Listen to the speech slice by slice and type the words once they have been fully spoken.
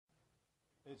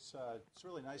It's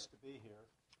really nice to be here.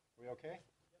 Are we okay?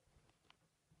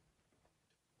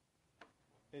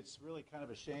 It's really kind of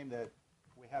a shame that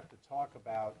we have to talk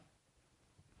about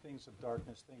things of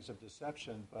darkness, things of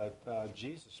deception, but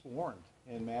Jesus warned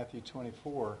in Matthew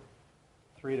 24,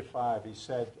 3-5. He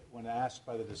said, when asked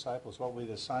by the disciples, what will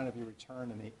be the sign of your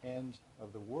return and the end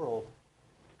of the world?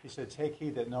 He said, take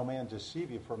heed that no man deceive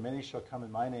you, for many shall come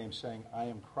in my name, saying, I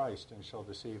am Christ, and shall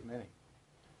deceive many.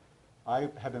 I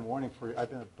have been I've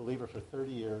been a believer for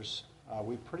 30 years.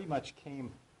 We pretty much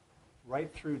came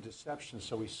right through deception,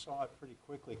 so we saw it pretty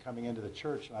quickly coming into the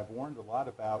church, and I've warned a lot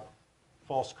about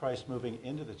false Christ moving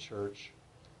into the church.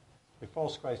 The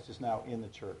false Christ is now in the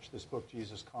church. This book,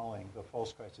 Jesus Calling, the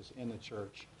false Christ is in the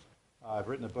church. I've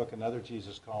written a book, Another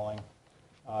Jesus Calling,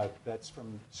 that's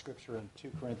from Scripture in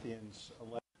 2 Corinthians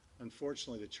 11.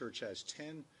 Unfortunately, the church has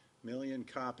 10 million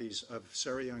copies of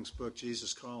Sarah Young's book,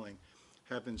 Jesus Calling,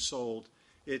 have been sold.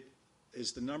 It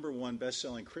is the number one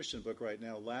best-selling Christian book right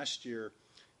now. Last year,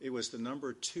 it was the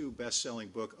number 2 best-selling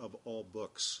book of all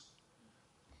books.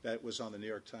 That was on the New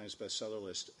York Times bestseller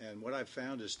list. And what I've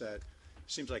found is that it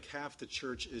seems like half the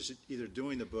church is either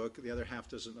doing the book, the other half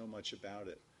doesn't know much about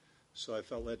it. So I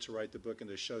felt led to write the book and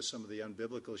to show some of the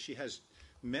unbiblical. She has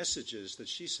messages that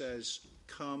she says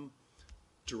come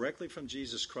directly from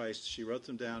Jesus Christ. She wrote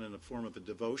them down in the form of a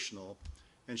devotional,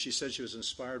 and she said she was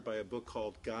inspired by a book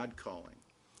called God Calling.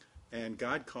 And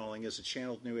God Calling is a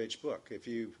channeled New Age book. If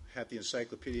you have the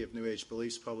Encyclopedia of New Age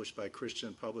Beliefs published by a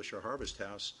Christian publisher, Harvest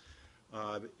House,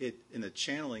 in the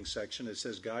channeling section, it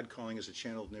says God Calling is a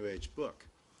channeled New Age book.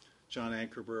 John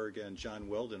Ankerberg and John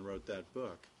Weldon wrote that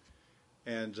book.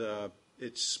 And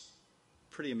it's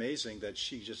pretty amazing that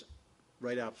she just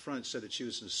right out front said that she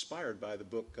was inspired by the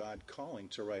book God Calling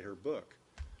to write her book.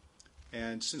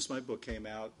 And since my book came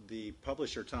out, the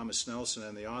publisher, Thomas Nelson,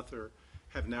 and the author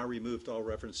have now removed all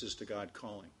references to God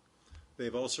Calling.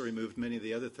 They've also removed many of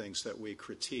the other things that we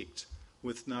critiqued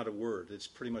with not a word. It's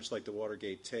pretty much like the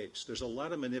Watergate tapes. There's a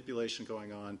lot of manipulation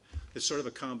going on. It's sort of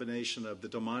a combination of the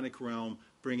demonic realm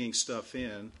bringing stuff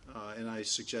in, and I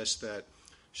suggest that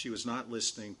she was not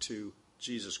listening to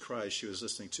Jesus Christ. She was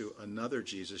listening to another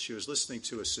Jesus. She was listening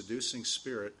to a seducing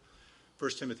spirit. 1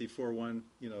 Timothy 4:1,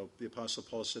 the Apostle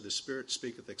Paul said, the Spirit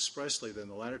speaketh expressly that in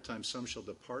the latter time some shall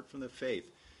depart from the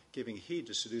faith, giving heed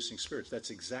to seducing spirits. That's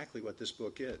exactly what this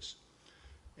book is.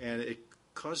 And it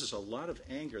causes a lot of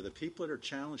anger. The people that are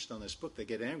challenged on this book, they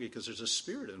get angry because there's a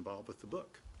spirit involved with the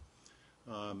book.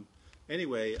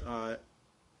 Anyway, I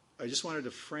just wanted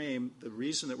to frame the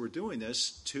reason that we're doing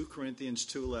this, 2 Corinthians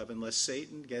 2:11, lest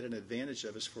Satan get an advantage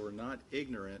of us, for we're not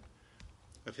ignorant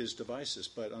of his devices.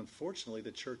 But unfortunately,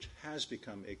 the church has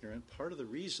become ignorant. Part of the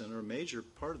reason, or a major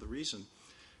part of the reason,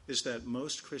 is that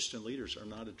most Christian leaders are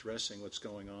not addressing what's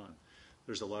going on.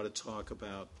 There's a lot of talk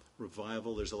about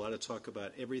revival. There's a lot of talk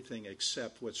about everything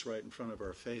except what's right in front of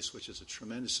our face, which is a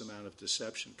tremendous amount of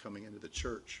deception coming into the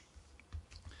church.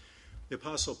 The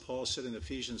Apostle Paul said in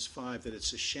Ephesians 5 that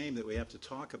it's a shame that we have to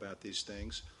talk about these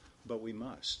things, but we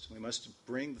must. We must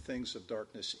bring the things of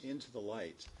darkness into the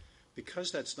light.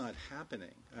 Because that's not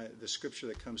happening, the scripture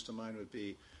that comes to mind would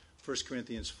be 1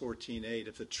 Corinthians 14:8.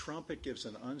 If the trumpet gives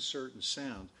an uncertain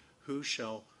sound, who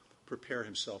shall prepare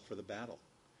himself for the battle?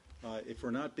 If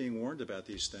we're not being warned about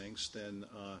these things, then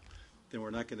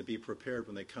we're not going to be prepared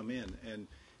when they come in. And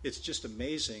it's just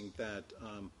amazing that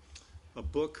a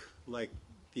book like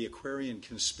The Aquarian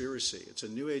Conspiracy, it's a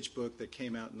New Age book that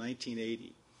came out in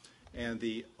 1980. And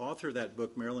the author of that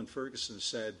book, Marilyn Ferguson,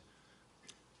 said,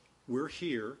 we're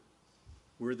here,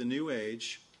 we're the New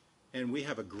Age, and we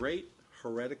have a great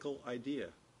heretical idea,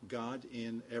 God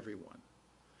in everyone.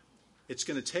 It's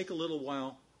going to take a little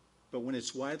while, but when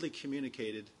it's widely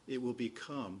communicated, it will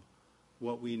become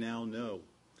what we now know.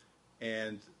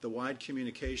 And the wide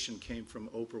communication came from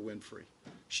Oprah Winfrey.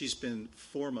 She's been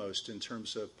foremost in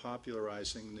terms of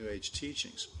popularizing New Age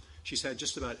teachings. She's had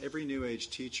just about every New Age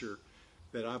teacher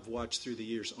that I've watched through the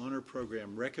years on her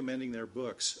program recommending their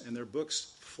books, and their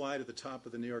books fly to the top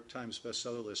of the New York Times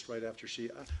bestseller list right after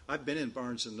I've been in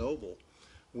Barnes & Noble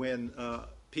when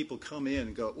people come in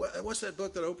and go, what's that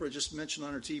book that Oprah just mentioned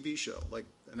on her TV show like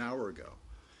an hour ago?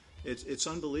 It's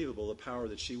unbelievable the power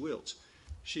that she wields.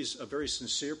 She's a very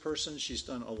sincere person. She's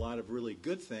done a lot of really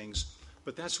good things,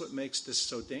 but that's what makes this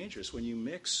so dangerous. When you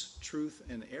mix truth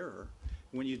and error,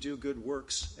 when you do good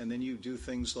works, and then you do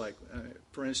things like,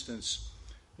 for instance,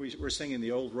 we're singing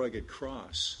The Old Rugged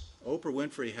Cross. Oprah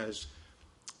Winfrey has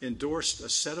endorsed a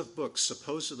set of books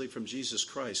supposedly from Jesus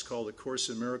Christ called A Course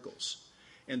in Miracles.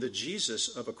 And the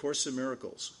Jesus of A Course in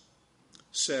Miracles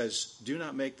says, do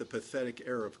not make the pathetic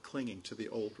error of clinging to the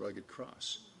old rugged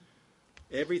cross.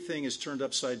 Everything is turned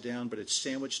upside down, but it's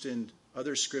sandwiched in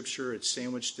other scripture. It's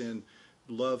sandwiched in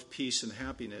love, peace, and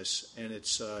happiness, and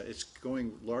it's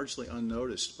going largely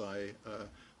unnoticed by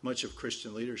much of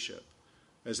Christian leadership.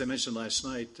 As I mentioned last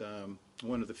night,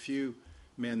 one of the few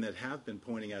men that have been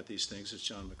pointing out these things is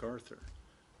John MacArthur.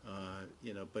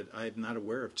 But I'm not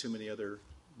aware of too many other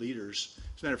leaders.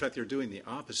 As a matter of fact, they're doing the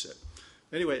opposite.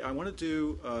 Anyway, I want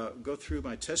to go through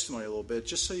my testimony a little bit,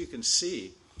 just so you can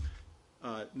see,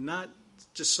 not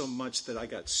just so much that I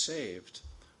got saved,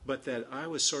 but that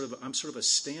I'm sort of a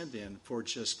stand-in for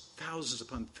just thousands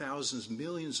upon thousands,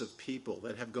 millions of people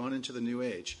that have gone into the New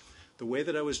Age. The way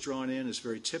that I was drawn in is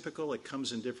very typical. It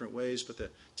comes in different ways, but the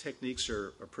techniques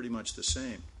are pretty much the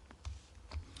same.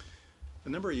 A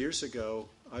number of years ago,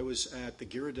 I was at the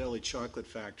Ghirardelli Chocolate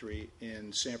Factory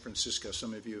in San Francisco.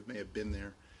 Some of you may have been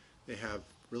there. They have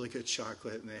really good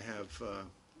chocolate, and they have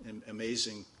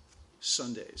amazing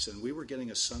sundaes. And we were getting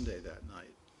a sundae that night.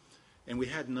 And we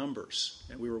had numbers,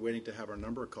 and we were waiting to have our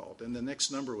number called. And the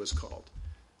next number was called,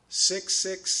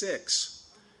 666.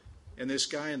 And this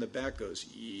guy in the back goes,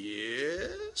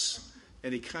 yes?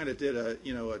 And he kind of did a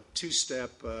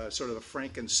two-step, sort of a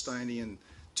Frankensteinian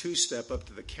two-step up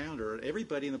to the counter.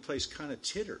 Everybody in the place kind of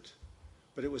tittered,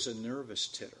 but it was a nervous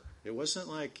titter. It wasn't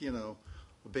like, a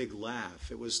big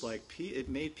laugh. It was like, it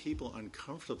made people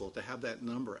uncomfortable to have that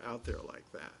number out there like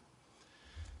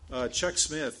that. Chuck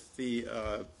Smith, the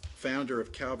founder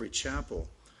of Calvary Chapel,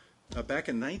 back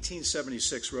in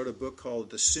 1976 wrote a book called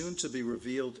The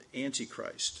Soon-to-be-Revealed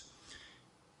Antichrist.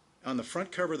 On the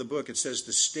front cover of the book, it says,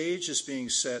 the stage is being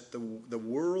set, the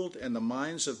world and the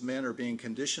minds of men are being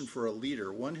conditioned for a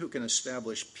leader, one who can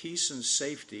establish peace and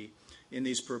safety in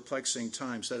these perplexing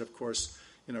times. That, of course,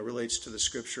 relates to the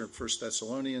scripture in 1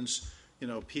 Thessalonians,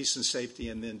 peace and safety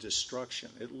and then destruction.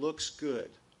 It looks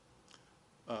good.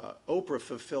 Oprah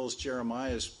fulfills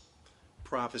Jeremiah's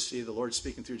prophecy, the Lord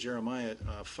speaking through Jeremiah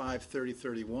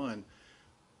 5:30-31.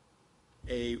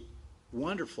 A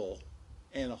wonderful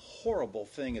and a horrible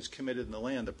thing is committed in the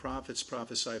land. The prophets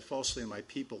prophesy falsely, and my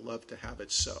people love to have it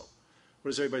so.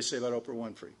 What does everybody say about Oprah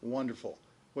Winfrey? Wonderful.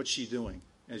 What's she doing?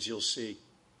 As you'll see,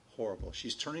 horrible.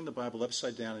 She's turning the Bible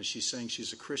upside down, and she's saying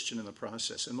she's a Christian in the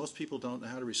process. And most people don't know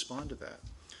how to respond to that.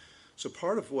 So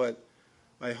part of what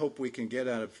I hope we can get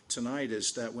out of tonight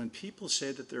is that when people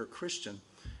say that they're a Christian,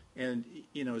 and,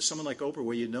 someone like Oprah,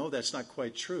 well, that's not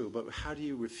quite true, but how do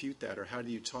you refute that, or how do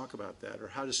you talk about that, or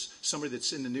how does somebody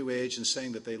that's in the New Age and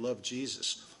saying that they love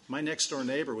Jesus? My next-door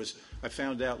neighbor I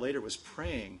found out later, was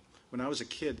praying, when I was a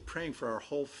kid, praying for our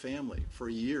whole family for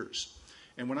years.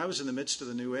 And when I was in the midst of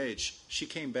the New Age, she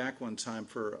came back one time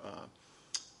for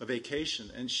a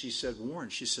vacation, and she said, Warren,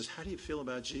 she says, how do you feel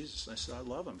about Jesus? And I said, I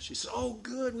love him. She said, oh,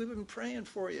 good, we've been praying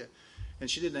for you. And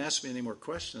she didn't ask me any more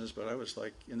questions, but I was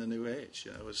like in the New Age.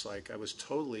 It was like I was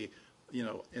totally,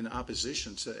 in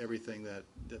opposition to everything that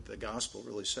the gospel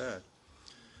really said.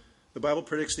 The Bible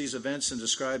predicts these events and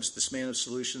describes this man of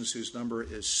solutions whose number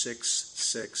is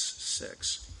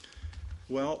 666.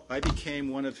 Well, I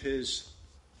became one of his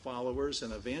followers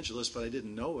and evangelists, but I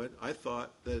didn't know it. I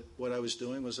thought that what I was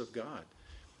doing was of God.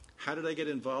 How did I get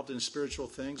involved in spiritual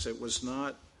things? It was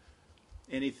not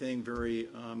anything very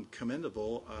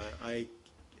commendable. I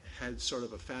had sort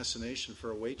of a fascination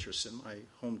for a waitress in my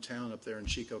hometown up there in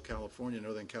Chico, California,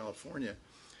 Northern California.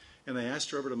 And I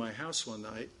asked her over to my house one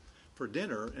night for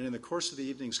dinner, and in the course of the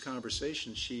evening's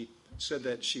conversation, she said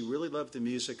that she really loved the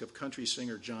music of country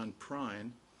singer John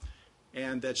Prine,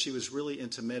 and that she was really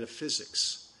into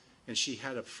metaphysics. And she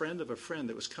had a friend of a friend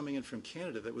that was coming in from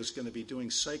Canada that was going to be doing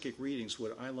psychic readings.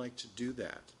 Would I like to do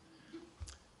that?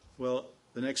 Well,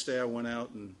 the next day I went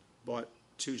out and bought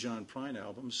 2 John Prine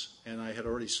albums, and I had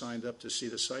already signed up to see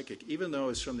the psychic, even though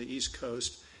it's from the East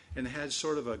Coast, and had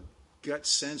sort of a gut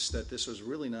sense that this was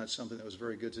really not something that was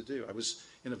very good to do. I was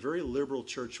in a very liberal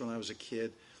church when I was a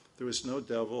kid. There was no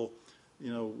devil.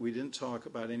 We didn't talk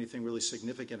about anything really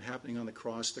significant happening on the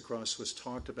cross. The cross was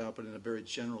talked about, but in a very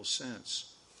general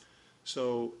sense.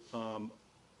 So all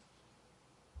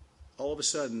of a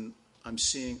sudden, I'm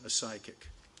seeing a psychic,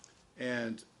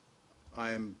 and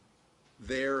I'm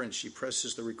there, and she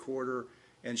presses the recorder,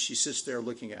 and she sits there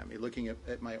looking at me, looking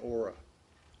at my aura.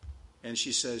 And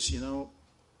she says,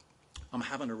 I'm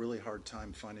having a really hard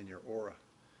time finding your aura.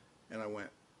 And I went,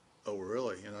 oh,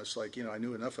 really? It's like, I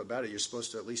knew enough about it. You're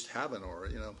supposed to at least have an aura,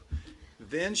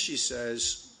 Then she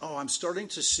says, oh, I'm starting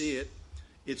to see it.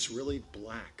 It's really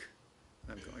black.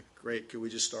 And I'm going, great, could we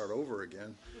just start over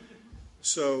again?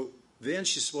 So then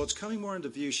she says, well, it's coming more into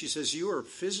view. She says, you are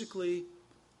physically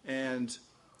and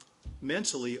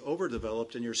mentally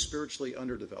overdeveloped, and you're spiritually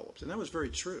underdeveloped. And that was very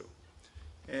true.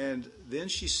 And then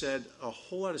she said a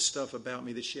whole lot of stuff about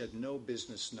me that she had no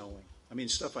business knowing. I mean,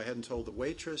 stuff I hadn't told the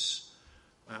waitress,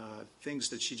 things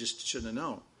that she just shouldn't have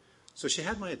known. So she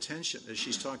had my attention as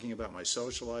she's talking about my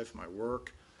social life, my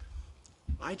work.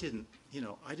 I didn't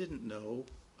know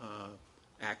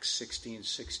Acts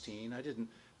 16:16. I didn't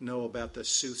know about the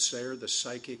soothsayer, the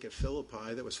psychic at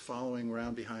Philippi that was following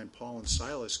around behind Paul and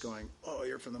Silas going, "Oh,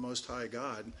 you're from the Most High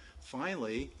God." And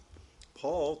finally,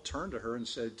 Paul turned to her and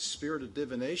said, "Spirit of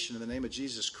divination, in the name of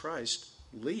Jesus Christ,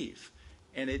 leave."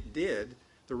 And it did.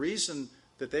 The reason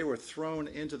that they were thrown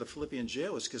into the Philippian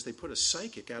jail is because they put a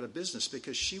psychic out of business,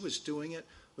 because she was doing it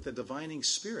with a divining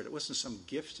spirit. It wasn't some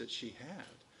gift that she had.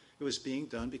 It was being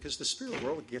done because the spirit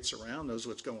world gets around, knows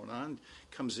what's going on,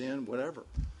 comes in, whatever.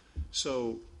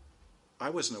 So I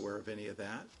wasn't aware of any of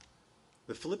that.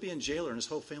 The Philippian jailer and his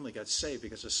whole family got saved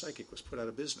because a psychic was put out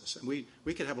of business. And we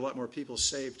could have a lot more people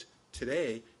saved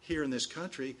today here in this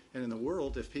country and in the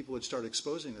world if people would start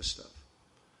exposing this stuff.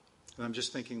 And I'm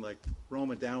just thinking like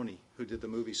Roma Downey, who did the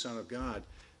movie Son of God.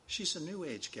 She's a New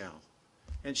Age gal.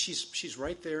 And she's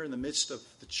right there in the midst of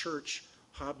the church,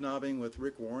 hobnobbing with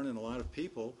Rick Warren and a lot of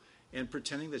people, and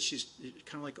pretending that she's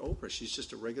kind of like Oprah. She's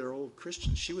just a regular old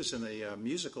Christian. She was in a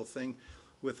musical thing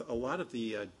with a lot of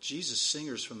the Jesus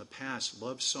singers from the past,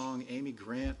 Love Song, Amy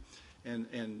Grant,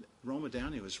 and Roma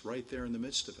Downey was right there in the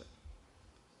midst of it.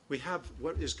 We have,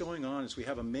 what is going on is we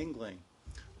have a mingling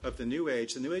of the New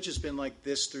Age. The New Age has been like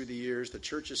this through the years. The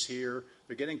church is here.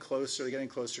 They're getting closer.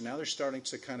 Now they're starting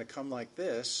to kind of come like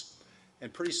this,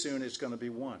 and pretty soon it's going to be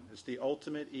one. It's the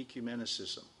ultimate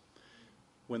ecumenicism.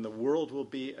 When the world will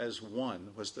be as one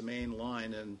was the main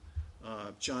line in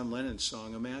John Lennon's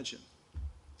song Imagine.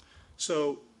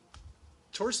 So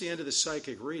towards the end of the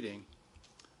psychic reading,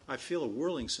 I feel a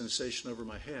whirling sensation over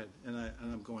my head, and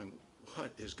I'm going,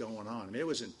 what is going on? I mean, it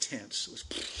was intense. It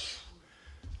was.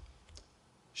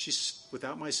 She's,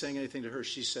 without my saying anything to her,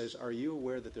 she says, "Are you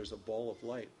aware that there's a ball of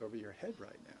light over your head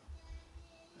right now?"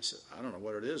 I said, "I don't know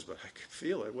what it is, but I can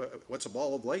feel it. What's a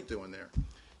ball of light doing there?"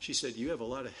 She said, "You have a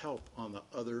lot of help on the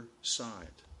other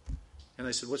side." And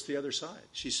I said, "What's the other side?"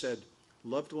 She said,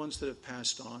 "Loved ones that have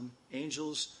passed on,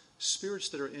 angels, spirits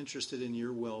that are interested in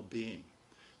your well-being.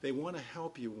 They want to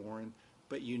help you, Warren,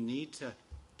 but you need to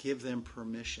give them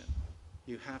permission.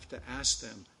 You have to ask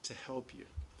them to help you."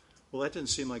 Well, that didn't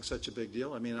seem like such a big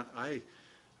deal. I mean, I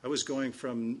was going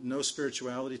from no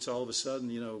spirituality to all of a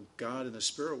sudden, God in the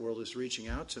spirit world is reaching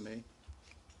out to me.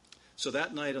 So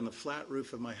that night on the flat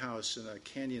roof of my house in a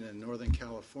canyon in Northern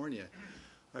California,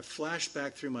 I flashed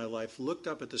back through my life, looked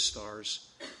up at the stars,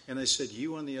 and I said,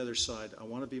 "You on the other side, I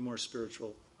want to be more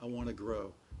spiritual. I want to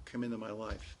grow. Come into my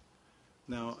life."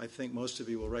 Now, I think most of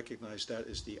you will recognize that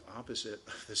is the opposite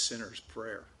of the sinner's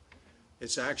prayer.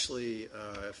 It's actually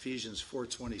Ephesians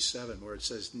 4:27, where it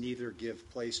says, "Neither give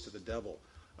place to the devil."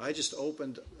 I just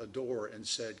opened a door and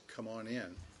said, "Come on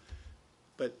in."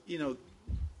 But,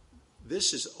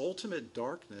 this is ultimate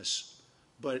darkness.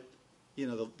 But,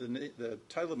 the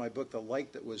title of my book, "The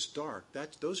Light That Was Dark,"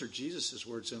 those are Jesus'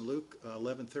 words in Luke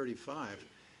 11:35.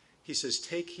 He says,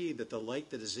 "Take heed that the light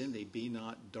that is in thee be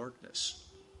not darkness."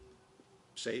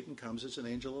 Satan comes as an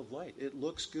angel of light. It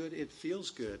looks good. It feels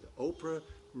good. Oprah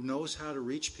knows how to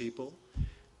reach people.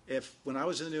 When I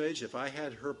was in the New Age, if I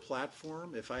had her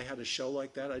platform, if I had a show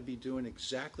like that, I'd be doing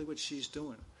exactly what she's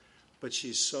doing. But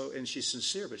she's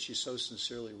sincere, but she's so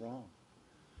sincerely wrong.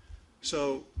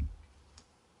 So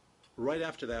right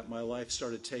after that, my life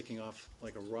started taking off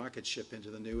like a rocket ship into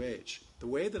the New Age. The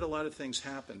way that a lot of things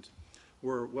happened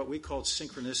were what we called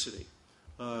synchronicity.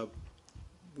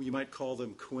 You might call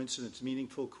them coincidence,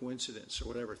 meaningful coincidence, or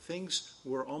whatever. Things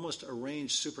were almost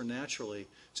arranged supernaturally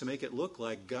to make it look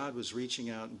like God was reaching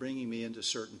out and bringing me into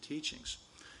certain teachings.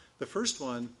 The first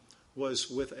one was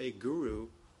with a guru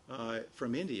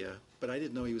from India, but I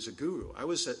didn't know he was a guru. I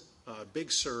was at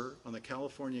Big Sur on the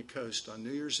California coast on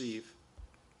New Year's Eve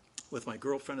with my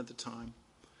girlfriend at the time.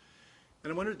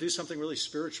 And I wanted to do something really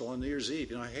spiritual on New Year's Eve.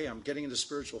 Hey, I'm getting into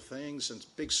spiritual things, and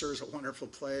Big Sur is a wonderful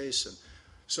place. And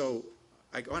so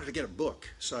I wanted to get a book.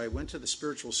 So I went to the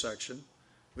spiritual section,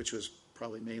 which was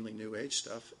probably mainly New Age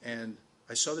stuff, and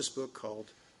I saw this book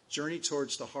called Journey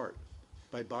Towards the Heart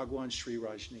by Bhagwan Sri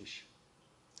Rajneesh.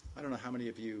 I don't know how many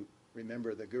of you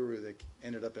remember the guru that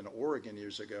ended up in Oregon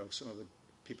years ago. Some of the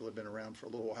people have been around for a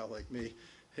little while like me.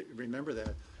 Remember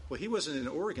that? Well, he wasn't in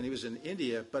Oregon. He was in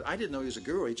India, but I didn't know he was a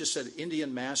guru. He just said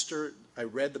Indian master. I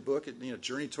read the book,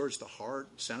 Journey Towards the Heart.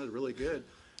 It sounded really good.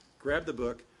 Grabbed the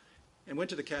book and went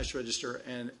to the cash register.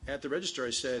 And at the register,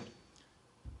 I said,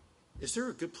 "Is there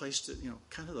a good place to,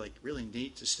 kind of like really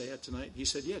neat to stay at tonight?" He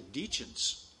said, "Yeah,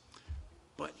 Deachin's.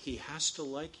 But he has to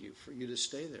like you for you to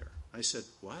stay there." I said,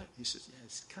 what? He said, yeah,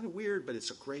 it's kind of weird, but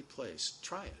it's a great place.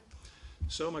 Try it.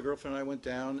 So my girlfriend and I went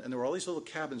down, and there were all these little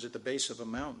cabins at the base of a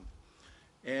mountain.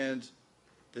 And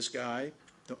this guy,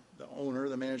 the owner,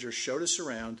 the manager, showed us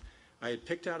around. I had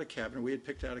picked out a cabin. We had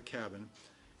picked out a cabin.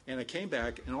 And I came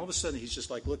back, and all of a sudden, he's just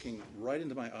like looking right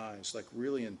into my eyes, like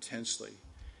really intensely.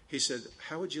 He said,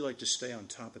 how would you like to stay on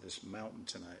top of this mountain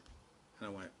tonight? And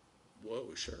I went,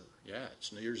 whoa, sure. Yeah,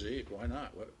 it's New Year's Eve. Why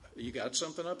not? What, you got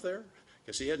something up there?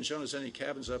 Because he hadn't shown us any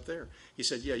cabins up there. He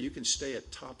said, yeah, you can stay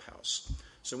at Top House.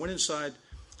 So I went inside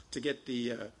to get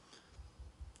the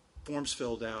forms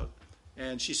filled out.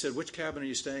 And she said, which cabin are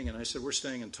you staying in? I said, we're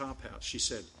staying in Top House. She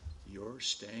said, you're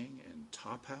staying in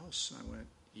Top House? I went,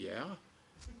 yeah.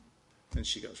 And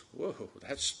she goes, whoa,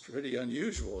 that's pretty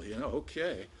unusual,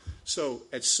 okay. So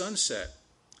at sunset,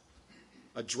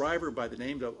 a driver by the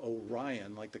name of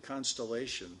Orion, like the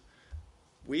constellation,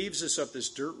 weaves us up this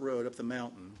dirt road up the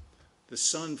mountain, the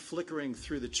sun flickering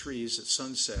through the trees at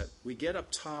sunset. We get up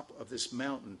top of this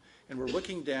mountain, and we're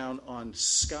looking down on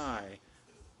sky,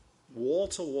 wall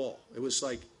to wall. It was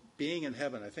like being in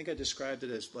heaven. I think I described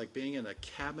it as like being in a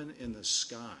cabin in the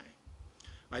sky.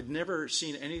 I'd never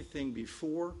seen anything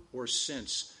before or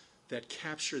since that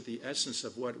captured the essence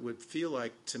of what it would feel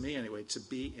like, to me anyway, to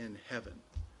be in heaven.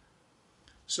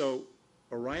 So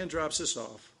Orion drops us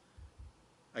off.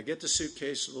 I get the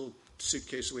suitcase, a little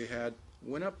suitcase we had,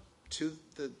 went up to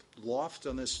the loft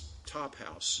on this Top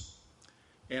House,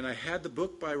 and I had the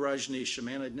book by Rajneesh, a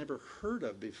man I'd never heard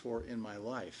of before in my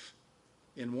life,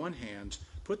 in one hand,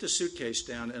 put the suitcase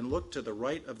down, and looked to the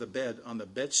right of the bed on the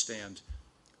bedstand,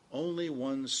 Only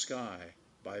One Sky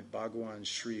by Bhagwan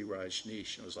Sri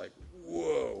Rajneesh. And I was like,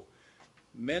 whoa,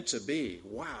 meant to be.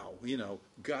 Wow,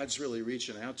 God's really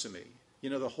reaching out to me.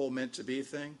 The whole meant to be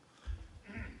thing?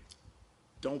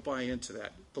 Don't buy into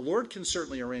that. The Lord can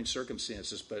certainly arrange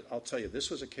circumstances, but I'll tell you,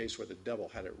 this was a case where the devil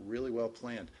had it really well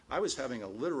planned. I was having a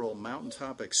literal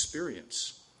mountaintop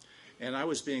experience, and I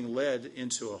was being led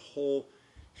into a whole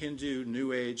Hindu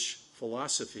New Age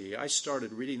philosophy. I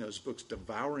started reading those books,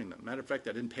 devouring them. Matter of fact,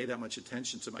 I didn't pay that much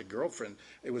attention to my girlfriend.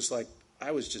 It was like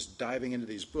I was just diving into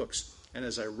these books, and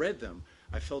as I read them,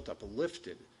 I felt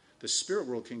uplifted. The spirit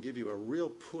world can give you a real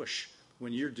push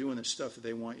when you're doing the stuff that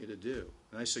they want you to do.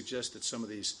 And I suggest that some of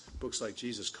these books like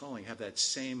Jesus Calling have that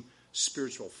same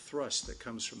spiritual thrust that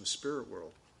comes from the spirit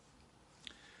world.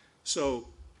 So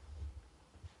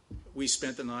we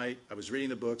spent the night. I was reading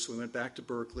the books. We went back to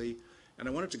Berkeley, and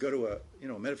I wanted to go to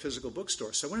a metaphysical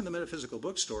bookstore. So I went to the metaphysical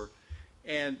bookstore,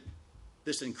 and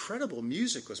this incredible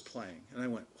music was playing. And I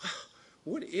went, wow,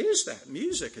 what is that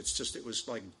music? It was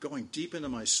like going deep into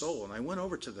my soul. And I went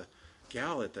over to the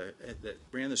gal that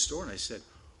ran the store, and I said,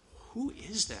 who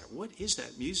is that? What is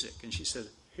that music? And she said,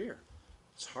 here,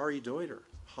 it's Hari Deuter,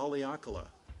 Haleakala.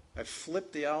 I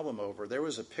flipped the album over. There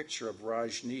was a picture of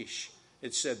Rajneesh.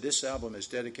 It said, this album is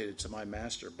dedicated to my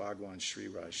master, Bhagwan Sri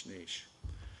Rajneesh.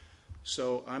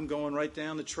 So I'm going right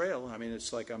down the trail. I mean,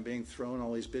 it's like I'm being thrown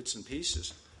all these bits and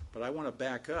pieces. But I want to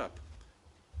back up.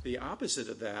 The opposite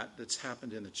of that's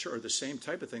happened in the church, or the same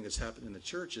type of thing that's happened in the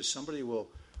church, is somebody will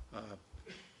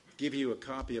give you a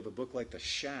copy of a book like The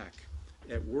Shack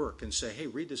at work and say, hey,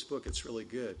 read this book, it's really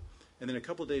good. And then a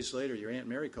couple of days later, your Aunt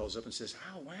Mary calls up and says,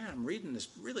 oh, man, I'm reading this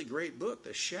really great book,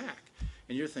 The Shack.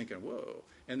 And you're thinking, whoa.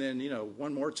 And then,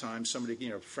 one more time,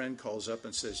 somebody, a friend calls up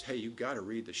and says, hey, you got to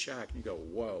read The Shack. And you go,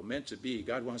 whoa, meant to be.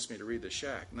 God wants me to read The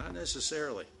Shack. Not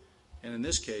necessarily. And in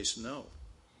this case, no.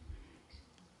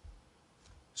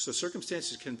 So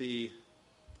circumstances can be,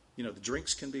 the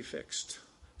drinks can be fixed.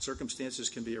 Circumstances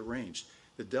can be arranged.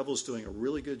 The devil's doing a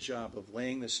really good job of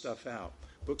laying this stuff out.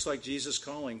 Books like Jesus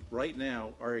Calling right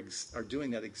now are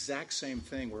doing that exact same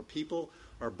thing, where people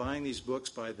are buying these books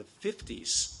by the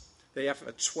 50s. They have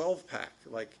a 12-pack,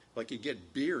 like you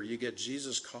get beer, you get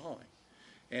Jesus Calling.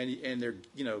 And they're,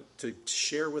 to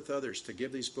share with others, to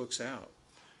give these books out.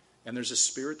 And there's a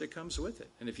spirit that comes with it.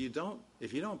 And if you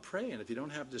don't pray, and if you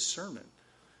don't have discernment,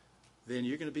 then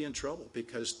you're going to be in trouble,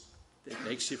 because it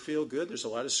makes you feel good. There's a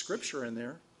lot of scripture in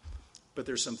there, but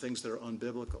there's some things that are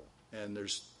unbiblical, and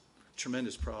there's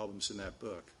tremendous problems in that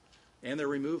book. And they're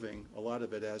removing a lot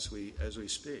of it as we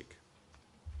speak.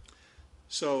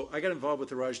 So I got involved with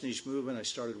the Rajneesh movement. I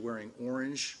started wearing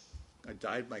orange. I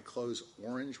dyed my clothes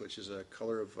orange, which is a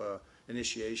color of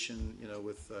initiation,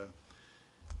 with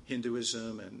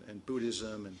Hinduism and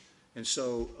Buddhism. And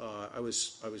so I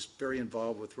was very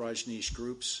involved with Rajneesh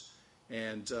groups,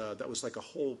 and that was like a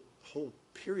whole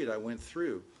period I went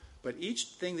through. But each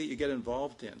thing that you get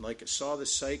involved in, like I saw the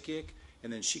psychic,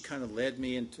 and then she kind of led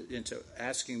me into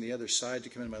asking the other side to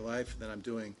come into my life. And then I'm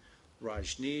doing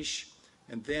Rajneesh,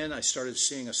 And then I started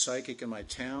seeing a psychic in my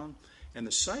town, and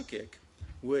the psychic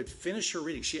would finish her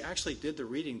reading. She actually did the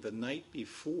reading the night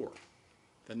before.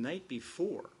 The night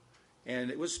before.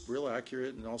 And it was real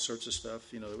accurate and all sorts of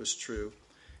stuff, it was true.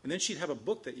 And then she'd have a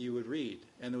book that you would read.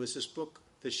 And there was this book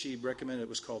that she recommended. It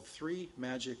was called 3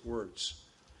 Magic Words.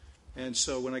 And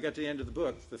so when I got to the end of the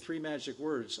book, the 3 magic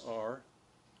words are,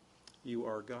 you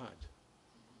are God.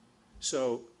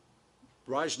 So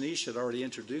Rajneesh had already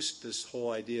introduced this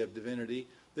whole idea of divinity.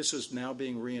 This was now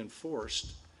being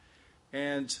reinforced.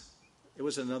 And it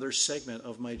was another segment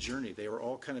of my journey. They were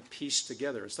all kind of pieced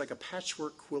together. It's like a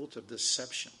patchwork quilt of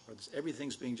deception, where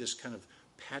everything's being just kind of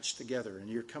patched together, and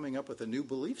you're coming up with a new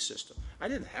belief system. I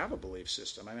didn't have a belief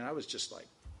system. I mean, I was just like,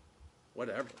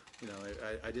 whatever.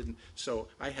 I didn't. So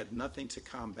I had nothing to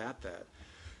combat that.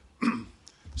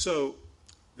 So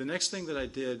the next thing that I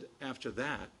did after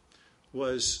that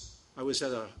was I was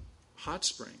at a hot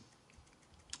spring,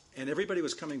 and everybody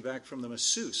was coming back from the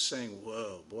masseuse saying,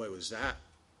 whoa, boy, was that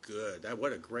good.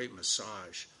 What a great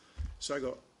massage. So I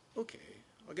go, okay,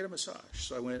 I'll get a massage.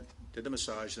 So I went, did the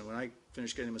massage, and when I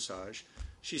finished getting the massage,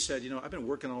 she said, I've been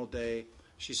working all day.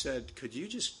 She said, could you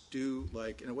just do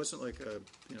and it wasn't like a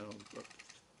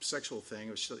sexual thing.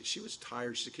 It was she was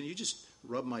tired. She said, can you just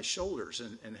rub my shoulders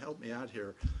and help me out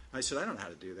here? I said, I don't know how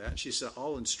to do that. And she said,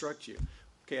 I'll instruct you.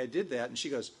 Okay, I did that, and she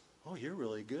goes, oh, you're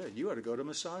really good. You ought to go to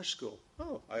massage school.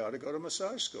 Oh, I ought to go to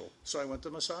massage school. So I went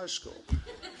to massage school.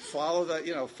 Follow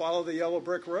the yellow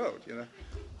brick road,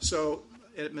 So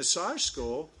at massage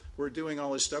school, we're doing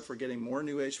all this stuff. We're getting more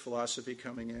New Age philosophy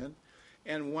coming in.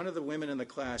 And one of the women in the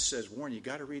class says, Warren, you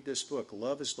got to read this book,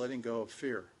 Love is Letting Go of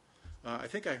Fear. I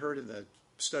think I heard in the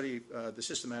study, the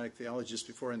systematic theologists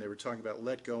before, and they were talking about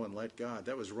let go and let God.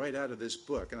 That was right out of this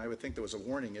book. And I would think there was a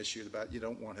warning issue about you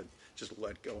don't want to just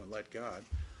let go and let God.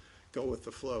 Go with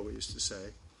the flow, we used to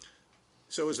say.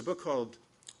 So it was a book called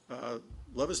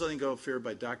Love is Letting Go of Fear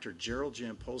by Dr. Gerald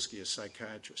Jampolsky, a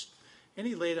psychiatrist. And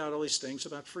he laid out all these things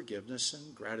about forgiveness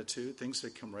and gratitude, things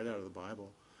that come right out of the Bible.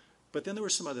 But then there were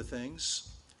some other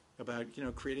things about,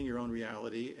 creating your own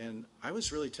reality. And I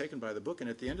was really taken by the book. And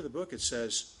at the end of the book, it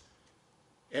says,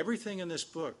 everything in this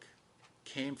book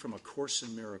came from A Course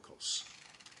in Miracles.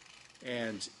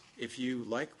 And if you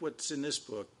like what's in this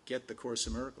book, get the Course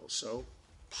in Miracles. So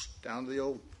down to the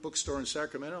old bookstore in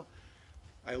Sacramento,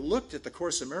 I looked at the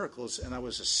Course in Miracles, and I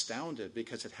was astounded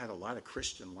because it had a lot of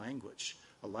Christian language,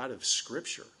 a lot of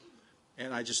scripture.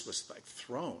 And I just was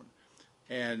thrown.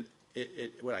 And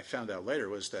what I found out later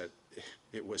was that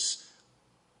it was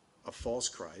a false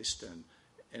Christ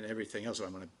and everything else.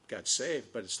 When I got saved,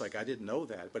 but it's I didn't know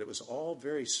that. But it was all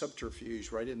very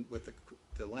subterfuge right in with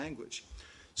the language.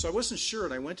 So I wasn't sure,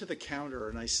 and I went to the counter,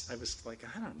 and I was like,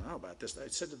 I don't know about this. I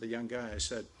said to the young guy, I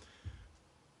said,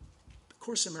 The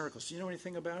Course in Miracles, do you know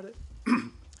anything about it?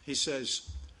 He says,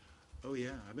 oh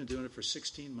yeah, I've been doing it for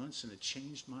 16 months, and it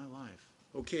changed my life.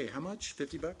 Okay, how much?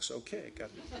 $50? Okay, got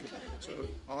it. So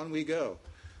on we go.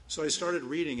 So I started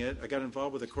reading it. I got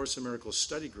involved with the Course in Miracles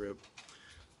study group.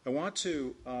 I want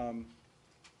to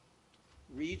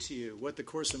read to you what the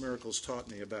Course in Miracles taught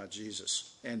me about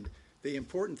Jesus. And the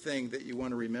important thing that you want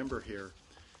to remember here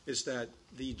is that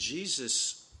the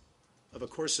Jesus of A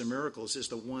Course in Miracles is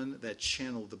the one that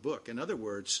channeled the book. In other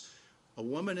words, a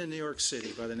woman in New York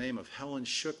City by the name of Helen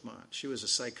Schuckman. She was a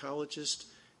psychologist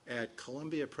at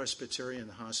Columbia Presbyterian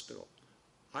Hospital.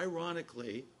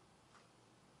 Ironically,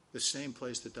 the same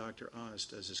place that Dr. Oz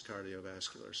does his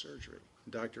cardiovascular surgery.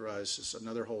 Dr. Oz is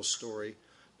another whole story.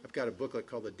 I've got a booklet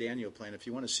called The Daniel Plan. If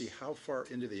you want to see how far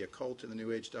into the occult and the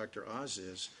New Age Dr. Oz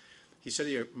is, he said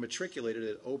he matriculated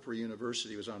at Oprah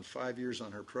University. He was on 5 years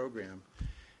on her program.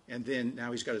 And then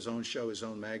now he's got his own show, his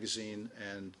own magazine,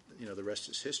 and the rest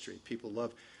is history. People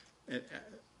love. And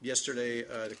yesterday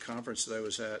at a conference that I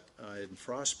was at in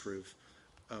Frostproof,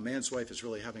 a man's wife is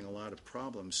really having a lot of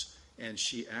problems. And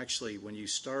she actually, when you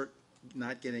start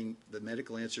not getting the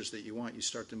medical answers that you want, you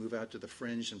start to move out to the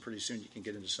fringe, and pretty soon you can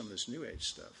get into some of this New Age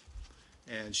stuff.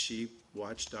 And she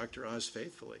watched Dr. Oz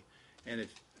faithfully. And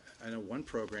I know one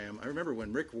program, I remember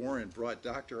when Rick Warren brought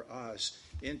Dr. Oz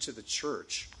into the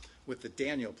church with the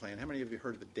Daniel Plan. How many of you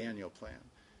heard of the Daniel Plan?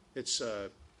 It's a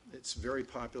very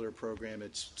popular program.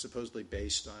 It's supposedly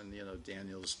based on,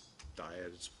 Daniel's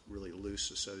diet. It's really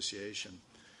loose association.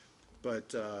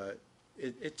 But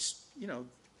it's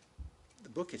the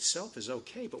book itself is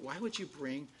okay, but why would you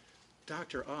bring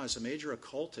Dr. Oz, a major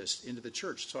occultist, into the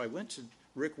church? So I went to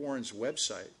Rick Warren's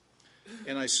website,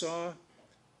 and I saw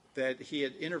that he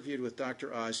had interviewed with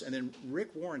Dr. Oz, and then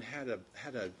Rick Warren had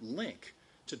a link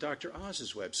to Dr.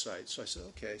 Oz's website. So I said,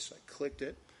 okay, so I clicked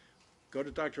it, go to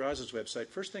Dr. Oz's website.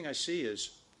 First thing I see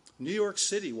is New York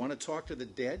City want to talk to the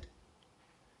dead?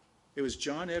 It was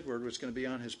John Edward was going to be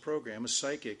on his program, a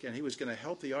psychic, and he was going to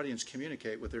help the audience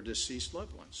communicate with their deceased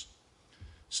loved ones.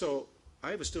 So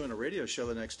I was doing a radio show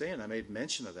the next day, and I made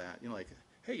mention of that. Like,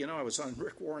 hey, I was on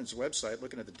Rick Warren's website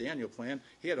looking at the Daniel plan.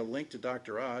 He had a link to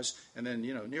Dr. Oz, and then,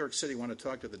 New York City want to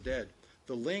talk to the dead.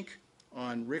 The link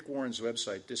on Rick Warren's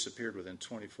website disappeared within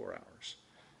 24 hours.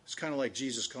 It's kind of like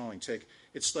Jesus calling.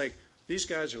 It's like these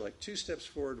guys are like 2 steps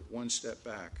forward, 1 step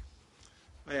back.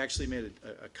 I actually made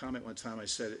a comment one time. I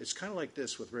said, it's kind of like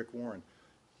this with Rick Warren.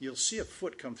 You'll see a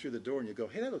foot come through the door, and you go,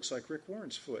 hey, that looks like Rick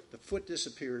Warren's foot. The foot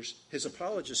disappears. His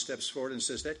apologist steps forward and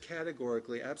says, that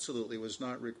categorically, absolutely was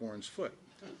not Rick Warren's foot.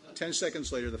 10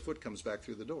 seconds later, the foot comes back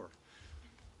through the door.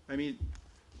 I mean,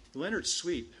 Leonard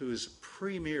Sweet, who is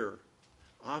premier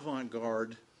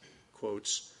avant-garde,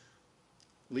 quotes,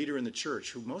 leader in the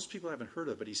church, who most people haven't heard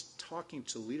of, but he's talking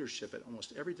to leadership at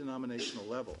almost every denominational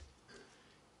level.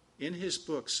 In his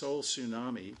book, Soul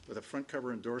Tsunami, with a front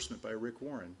cover endorsement by Rick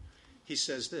Warren, he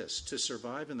says this: to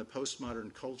survive in the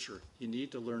postmodern culture, you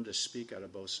need to learn to speak out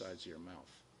of both sides of your mouth.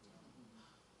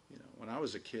 When I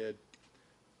was a kid,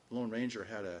 Lone Ranger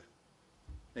had a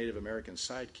Native American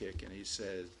sidekick, and he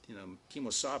said,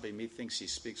 Kimosabe, methinks he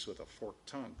speaks with a forked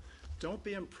tongue. Don't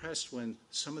be impressed when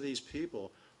some of these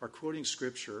people are quoting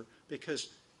scripture, because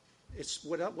it's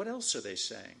what else are they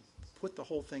saying? Put the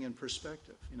whole thing in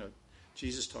perspective.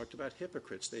 Jesus talked about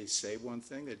hypocrites. They say one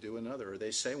thing, they do another, or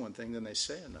they say one thing, then they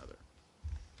say another.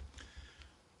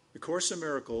 The Course in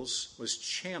Miracles was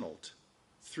channeled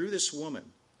through this woman,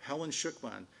 Helen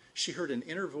Schuckman. She heard an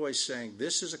inner voice saying,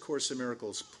 this is A Course in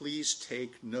Miracles, please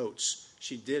take notes.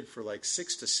 She did for like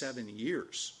 6 to 7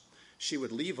 years. She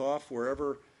would leave off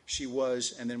wherever she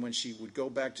was, and then when she would go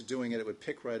back to doing it, it would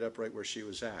pick right up right where she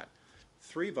was at.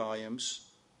 3 volumes,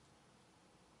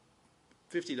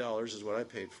 $50 is what I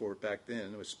paid for it back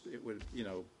then. It would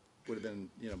have been,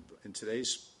 in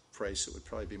today's price, it would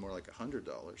probably be more like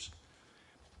 $100.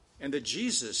 And the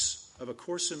Jesus of A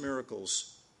Course in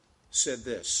Miracles said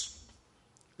this: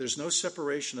 there's no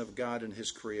separation of God and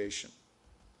his creation.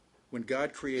 When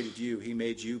God created you, he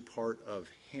made you part of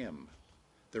him.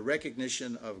 The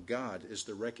recognition of God is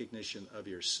the recognition of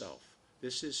yourself.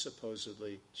 This is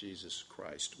supposedly Jesus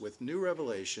Christ, with new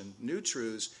revelation, new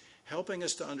truths, helping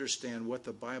us to understand what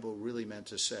the Bible really meant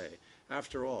to say.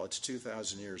 After all, it's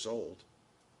 2,000 years old.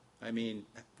 I mean,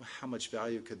 how much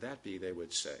value could that be, they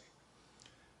would say.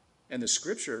 And the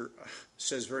scripture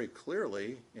says very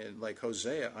clearly, like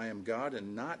Hosea, I am God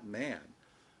and not man.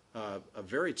 A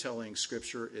very telling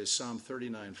scripture is Psalm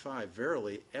 39:5.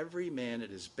 Verily, every man at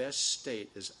his best state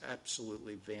is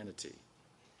absolutely vanity.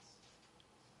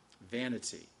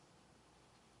 Vanity.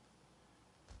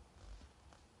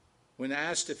 When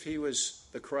asked if he was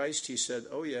the Christ, he said,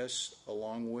 oh yes,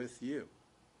 along with you.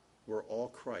 We're all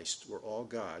Christ. We're all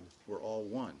God. We're all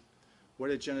one. What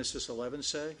did Genesis 11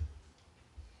 say?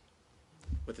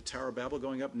 With the Tower of Babel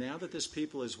going up, now that this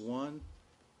people is one,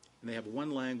 and they have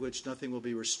one language, nothing will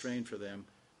be restrained for them.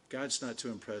 God's not too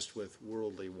impressed with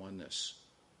worldly oneness.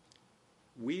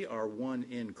 We are one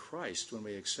in Christ when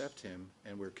we accept him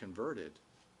and we're converted.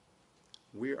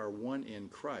 We are one in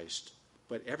Christ,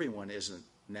 but everyone isn't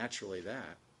naturally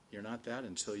that. You're not that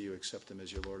until you accept him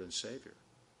as your Lord and Savior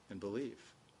and believe.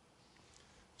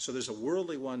 So there's a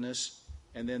worldly oneness,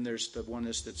 and then there's the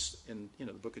oneness that's in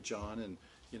the book of John, and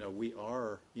we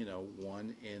are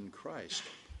one in Christ.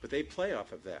 But they play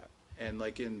off of that. And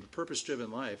like in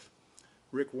Purpose-Driven Life,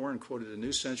 Rick Warren quoted a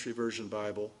New Century Version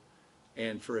Bible,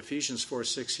 and for Ephesians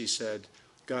 4:6 he said,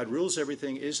 God rules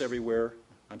everything, is everywhere.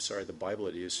 I'm sorry, the Bible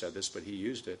had used said this, but he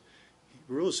used it.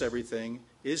 He rules everything,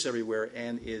 is everywhere,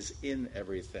 and is in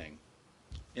everything.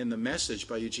 In the Message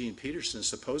by Eugene Peterson,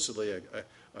 supposedly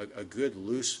a good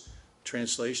loose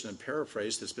translation and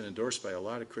paraphrase that's been endorsed by a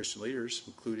lot of Christian leaders,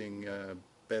 including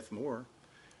Beth Moore,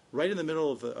 right in the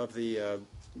middle of the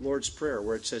Lord's Prayer,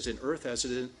 where it says, in earth as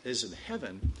it is in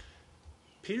heaven,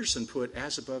 Peterson put,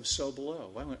 as above, so below.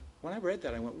 When I read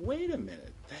that, I went, wait a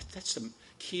minute. That's the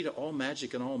key to all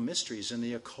magic and all mysteries in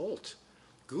the occult.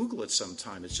 Google it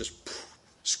sometime. It's just,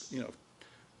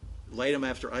 item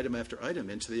after item after item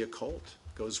into the occult.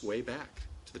 Goes way back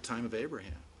to the time of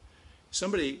Abraham.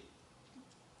 Somebody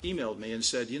emailed me and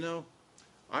said,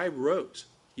 I wrote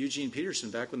Eugene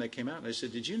Peterson back when they came out, and I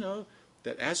said, did you know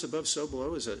that as above, so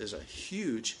below is a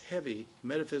huge, heavy,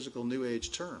 metaphysical New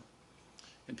Age term?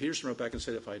 And Peterson wrote back and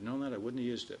said, if I'd known that, I wouldn't have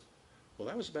used it. Well,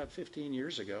 that was about 15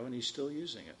 years ago, and he's still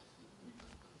using it.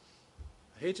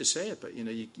 I hate to say it, but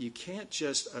you can't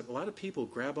just, a lot of people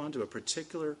grab onto a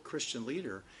particular Christian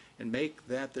leader and make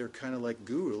that their kind of like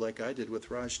guru, like I did with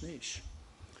Rajneesh.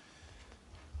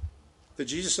 The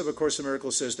Jesus of A Course in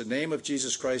Miracles says the name of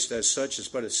Jesus Christ as such is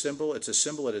but a symbol. It's a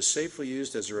symbol that is safely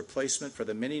used as a replacement for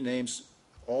the many names,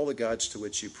 all the gods to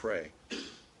which you pray.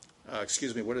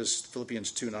 What does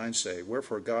Philippians 2:9 say?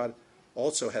 Wherefore God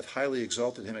also hath highly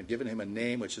exalted him and given him a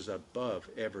name which is above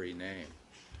every name.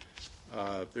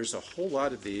 There's a whole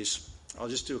lot of these. I'll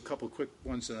just do a couple quick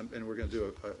ones, and we're going to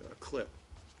do a clip.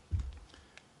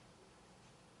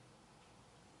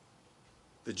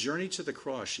 The journey to the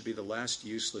cross should be the last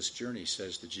useless journey,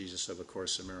 says the Jesus of A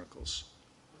Course in Miracles.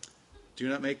 Do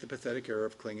not make the pathetic error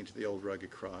of clinging to the old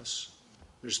rugged cross.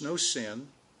 There's no sin.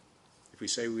 If we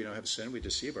say we don't have sin, we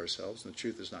deceive ourselves, and the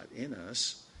truth is not in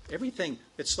us. Everything,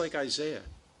 it's like Isaiah.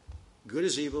 Good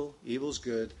is evil, evil is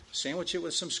good. Sandwich it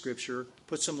with some scripture,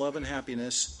 put some love and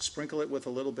happiness, sprinkle it with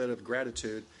a little bit of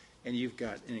gratitude, and you've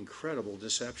got an incredible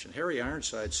deception. Harry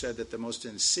Ironside said that the most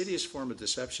insidious form of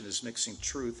deception is mixing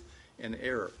truth and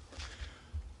error.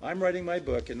 I'm writing my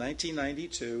book in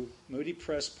 1992. Moody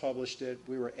Press published it.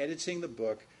 We were editing the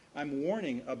book. I'm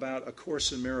warning about A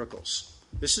Course in Miracles.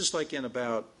 This is like in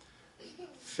about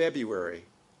February.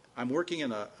 I'm working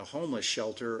in a homeless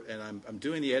shelter, and I'm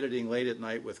doing the editing late at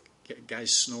night with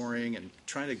guys snoring and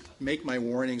trying to make my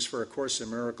warnings for A Course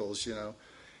in Miracles,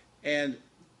 And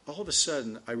all of a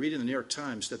sudden, I read in the New York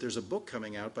Times that there's a book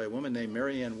coming out by a woman named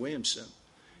Marianne Williamson,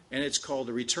 and it's called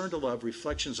A Return to Love,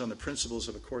 Reflections on the Principles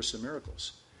of A Course in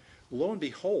Miracles. Lo and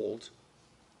behold,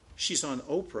 she's on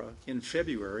Oprah in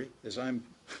February as I'm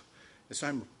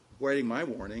writing my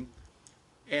warning,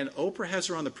 and Oprah has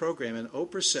her on the program, and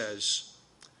Oprah says,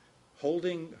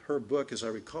 holding her book, as I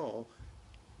recall,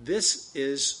 this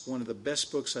is one of the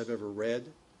best books I've ever read.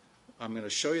 I'm going to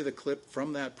show you the clip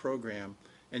from that program.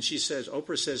 And she says,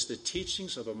 Oprah says, the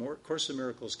teachings of A Course in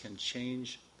Miracles can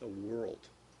change the world.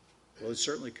 Well, it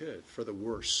certainly could, for the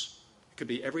worse. It could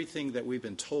be everything that we've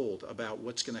been told about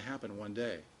what's going to happen one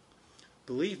day.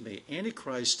 Believe me,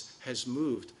 Antichrist has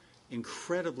moved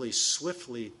incredibly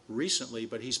swiftly recently,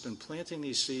 but he's been planting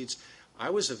these seeds. I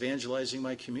was evangelizing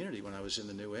my community when I was in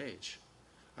the New Age.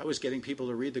 I was getting people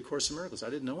to read the Course in Miracles.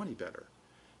 I didn't know any better.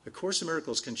 The Course in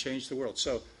Miracles can change the world.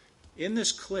 So in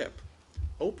this clip,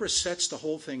 Oprah sets the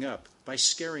whole thing up by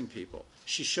scaring people.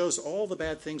 She shows all the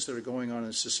bad things that are going on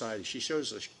in society. She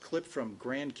shows a clip from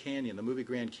Grand Canyon, the movie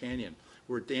Grand Canyon,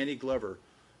 where Danny Glover,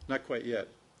 not quite yet,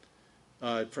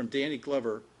 from Danny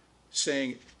Glover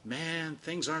saying, man,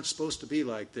 things aren't supposed to be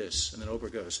like this. And then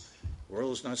Oprah goes, the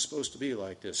world is not supposed to be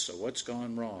like this, so what's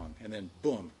gone wrong? And then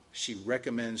boom, she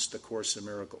recommends the Course in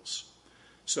Miracles.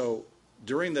 So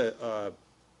during the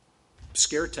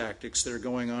scare tactics that are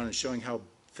going on and showing how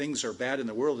things are bad in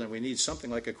the world and we need something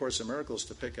like A Course in Miracles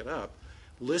to pick it up,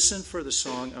 listen for the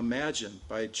song Imagine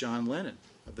by John Lennon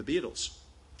of the Beatles.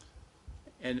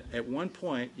 And at one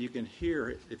point, you can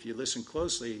hear, if you listen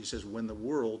closely, he says, when the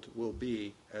world will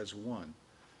be as one.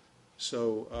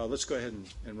 So let's go ahead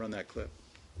and run that clip.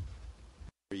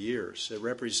 For years, it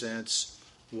represents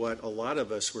what a lot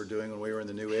of us were doing when we were in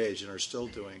the New Age and are still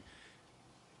doing.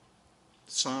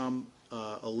 Psalm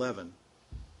 11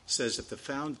 says, if the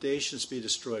foundations be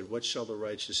destroyed, what shall the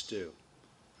righteous do?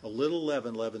 A little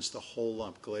leaven leavens the whole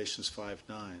lump, Galatians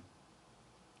 5:9.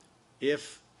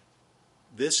 If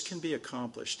this can be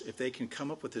accomplished, if they can come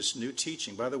up with this new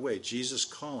teaching, by the way, Jesus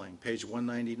Calling, page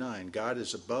 199, God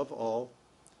is above all.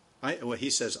 He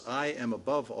says, I am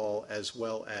above all as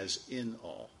well as in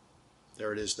all.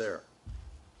 There it is there.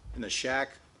 In the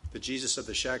shack, the Jesus of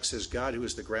the shack says, God, who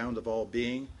is the ground of all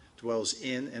being, dwells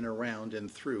in and around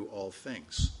and through all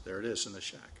things. There it is in the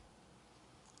shack.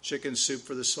 Chicken Soup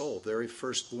for the Soul, very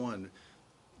first one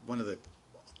of the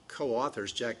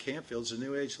co-authors, Jack Canfield's a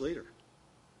New Age leader.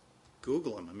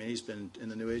 Google him. I mean, he's been in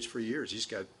the New Age for years. He's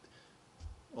got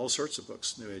all sorts of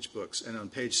books, New Age books. And on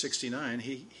page 69,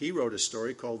 he wrote a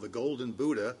story called The Golden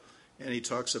Buddha, and he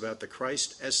talks about the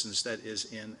Christ essence that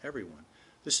is in everyone.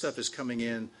 This stuff is coming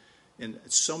in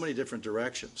so many different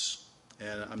directions.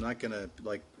 And I'm not going to,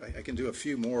 I can do a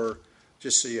few more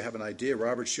just so you have an idea.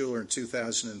 Robert Schuller in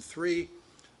 2003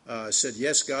 said,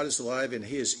 yes, God is alive and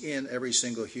he is in every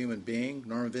single human being.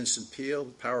 Norman Vincent Peale,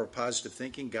 The Power of Positive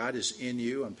Thinking, God is in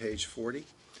you, on page 40.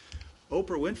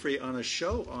 Oprah Winfrey, on a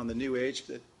show on the New Age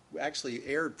that actually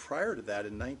aired prior to that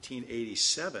in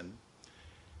 1987,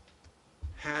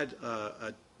 had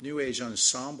a New Age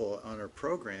ensemble on her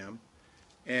program,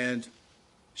 and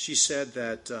she said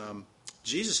that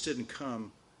Jesus didn't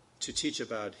come to teach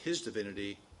about his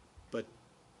divinity, but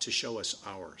to show us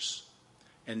ours.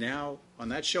 And now, on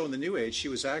that show in the New Age, she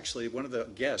was actually, one of the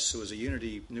guests who was a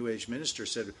Unity New Age minister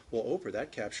said, well, Oprah,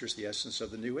 that captures the essence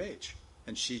of the New Age.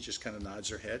 And she just kind of nods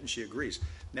her head and she agrees.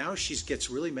 Now she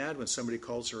gets really mad when somebody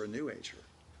calls her a New Ager.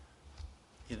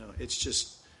 It's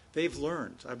just, they've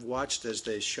learned. I've watched as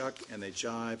they shuck and they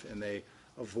jive and they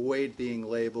avoid being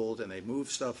labeled and they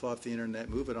move stuff off the internet,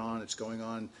 move it on. It's going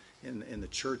on in the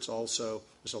church also.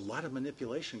 There's a lot of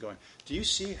manipulation going. Do you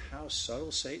see how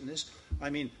subtle Satan is? I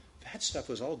mean, that stuff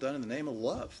was all done in the name of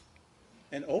love.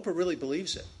 And Oprah really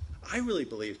believes it. I really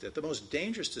believed it. The most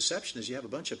dangerous deception is you have a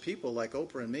bunch of people like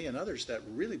Oprah and me and others that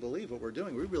really believe what we're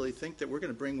doing. We really think that we're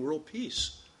going to bring world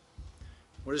peace.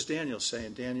 What does Daniel say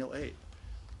in Daniel 8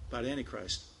 about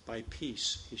Antichrist? By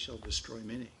peace he shall destroy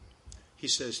many. He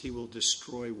says he will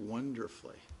destroy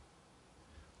wonderfully.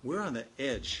 We're on the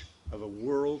edge of a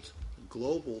world,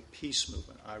 global peace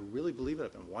movement. I really believe it.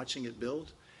 I've been watching it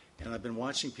build, and I've been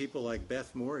watching people like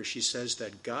Beth Moore as she says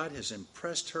that God has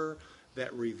impressed her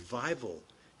that revival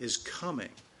is coming,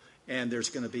 and there's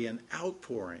going to be an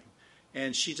outpouring.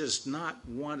 And she does not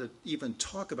want to even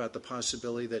talk about the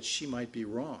possibility that she might be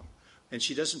wrong. And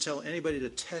she doesn't tell anybody to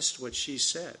test what she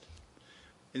said.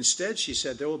 Instead, she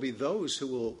said, there will be those who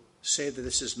will say that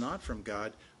this is not from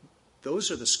God.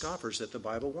 Those are the scoffers that the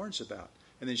Bible warns about.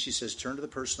 And then she says, turn to the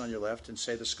person on your left and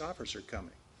say the scoffers are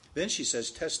coming. Then she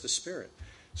says, test the spirit.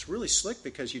 It's really slick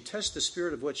because you test the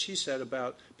spirit of what she said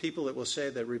about people that will say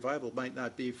that revival might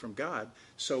not be from God.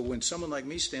 So when someone like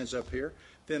me stands up here,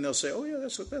 then they'll say, oh yeah,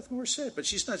 that's what Beth Moore said. But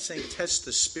she's not saying test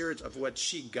the spirit of what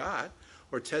she got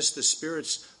or test the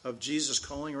spirits of Jesus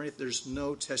calling or anything. There's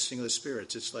no testing of the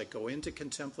spirits. It's like go into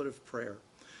contemplative prayer,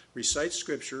 recite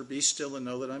scripture, be still and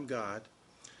know that I'm God,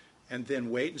 and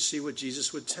then wait and see what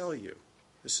Jesus would tell you.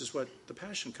 This is what the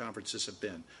Passion Conferences have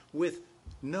been, with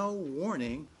no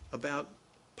warning about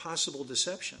possible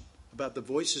deception, about the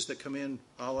voices that come in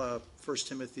a la 1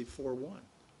 Timothy 4:1.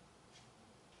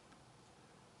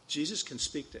 Jesus can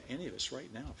speak to any of us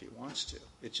right now if he wants to.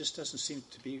 It just doesn't seem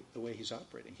to be the way he's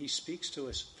operating. He speaks to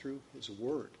us through his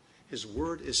word. His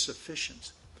word is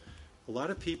sufficient. A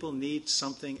lot of people need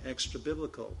something extra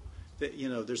biblical. That,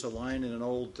 there's a line in an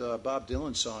old Bob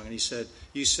Dylan song, and he said,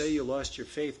 you say you lost your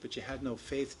faith, but you had no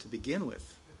faith to begin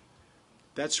with.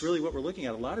 That's really what we're looking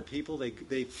at. A lot of people,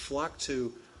 they flock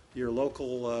to your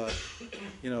local,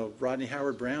 Rodney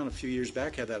Howard-Browne a few years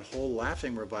back had that whole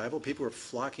laughing revival. People were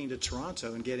flocking to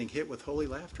Toronto and getting hit with holy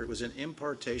laughter. It was an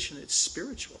impartation. It's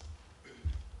spiritual.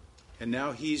 And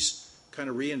now he's kind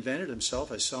of reinvented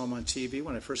himself. I saw him on TV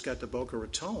when I first got to Boca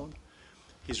Raton.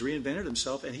 He's reinvented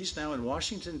himself, and he's now in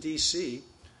Washington, D.C.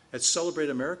 at Celebrate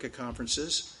America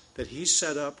conferences that he's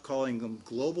set up, calling them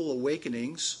Global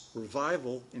Awakenings,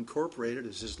 Revival Incorporated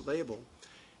is his label.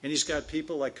 And he's got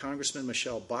people like Congressman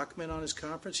Michelle Bachmann on his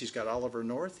conference. He's got Oliver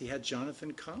North. He had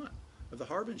Jonathan Cahn of the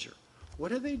Harbinger.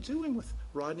 What are they doing with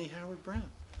Rodney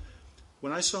Howard-Browne?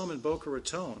 When I saw him in Boca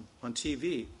Raton on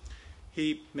TV,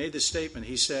 he made this statement.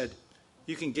 He said,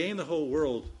 you can gain the whole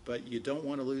world, but you don't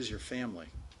want to lose your family.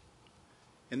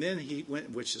 And then he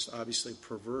went, which is obviously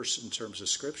perverse in terms of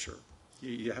Scripture.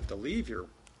 You have to leave your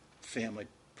family,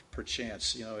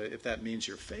 perchance, if that means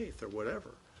your faith or whatever.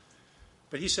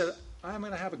 But he said, I'm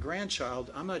going to have a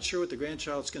grandchild. I'm not sure what the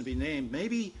grandchild's going to be named.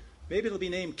 Maybe it'll be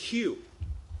named Q.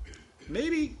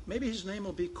 Maybe his name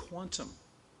will be Quantum.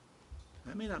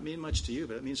 That may not mean much to you,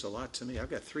 but it means a lot to me. I've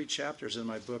got 3 chapters in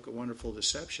my book, A Wonderful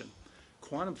Deception.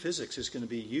 Quantum physics is going to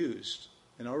be used,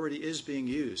 and already is being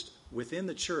used, within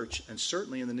the church, and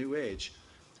certainly in the New Age,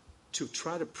 to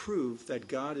try to prove that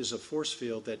God is a force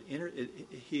field that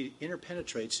he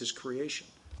interpenetrates his creation.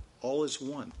 All is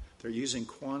one. They're using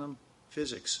quantum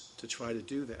physics to try to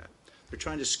do that. They're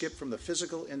trying to skip from the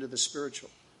physical into the spiritual.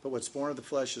 But what's born of the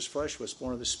flesh is flesh. What's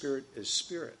born of the spirit is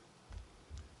spirit.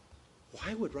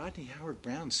 Why would Rodney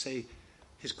Howard-Browne say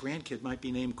his grandkid might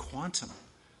be named Quantum?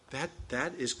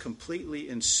 That is completely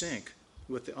in sync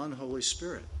with the unholy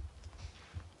spirit.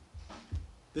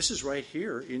 This is right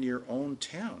here in your own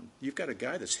town. You've got a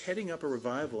guy that's heading up a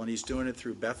revival, and he's doing it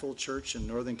through Bethel Church in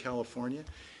Northern California.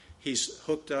 He's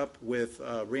hooked up with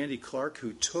Randy Clark,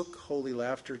 who took Holy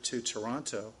Laughter to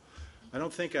Toronto. I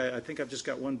think I've just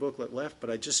got one booklet left, but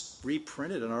I just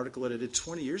reprinted an article that I did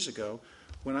 20 years ago.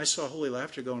 When I saw Holy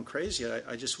Laughter going crazy,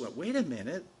 I just went, wait a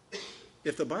minute.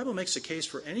 If the Bible makes a case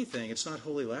for anything, it's not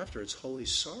holy laughter, it's holy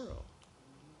sorrow.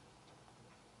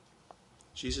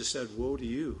 Jesus said, woe to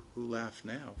you who laugh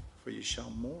now, for you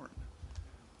shall mourn.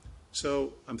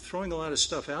 So I'm throwing a lot of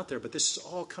stuff out there, but this is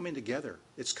all coming together.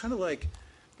 It's kind of like,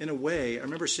 in a way, I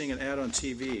remember seeing an ad on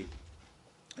TV,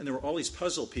 and there were all these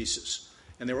puzzle pieces,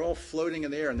 and they were all floating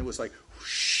in the air, and it was like,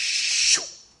 whoosh,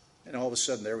 and all of a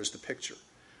sudden there was the picture.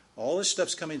 All this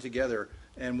stuff's coming together,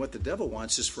 and what the devil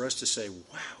wants is for us to say,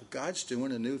 wow, God's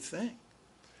doing a new thing.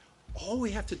 All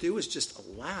we have to do is just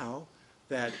allow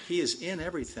that he is in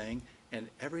everything, and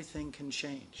everything can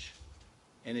change.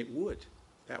 And it would.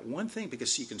 that one thing,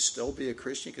 because you can still be a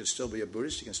Christian, you can still be a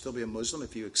Buddhist, you can still be a Muslim.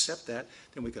 If you accept that,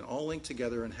 then we can all link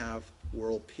together and have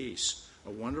world peace. A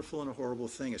wonderful and a horrible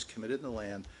thing is committed in the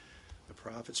land. The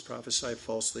prophets prophesy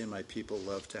falsely, and my people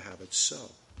love to have it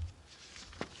so.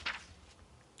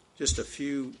 Just a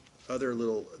few other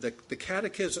little, the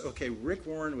catechism. Okay, Rick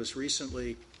Warren was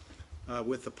recently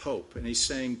with the Pope, and he's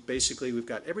saying basically we've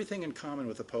got everything in common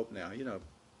with the Pope now. You know,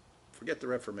 forget the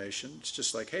Reformation. It's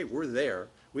just like, hey, we're there.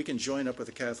 We can join up with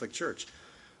the Catholic Church.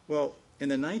 Well, in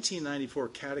the 1994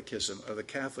 Catechism of the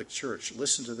Catholic Church,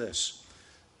 listen to this.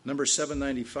 Number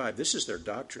 795, this is their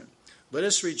doctrine. Let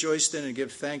us rejoice then and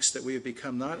give thanks that we have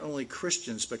become not only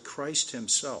Christians, but Christ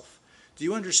himself. Do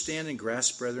you understand and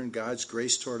grasp, brethren, God's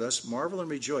grace toward us? Marvel and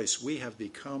rejoice, we have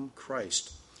become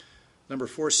Christ. Number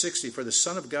 460, for the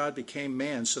Son of God became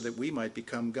man so that we might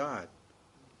become God.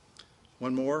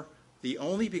 One more. The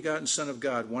only begotten Son of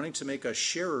God, wanting to make us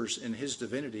sharers in his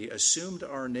divinity, assumed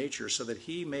our nature so that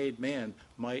he made man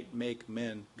might make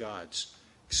men gods.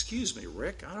 Excuse me,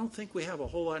 Rick, I don't think we have a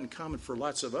whole lot in common for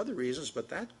lots of other reasons, but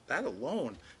that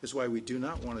alone is why we do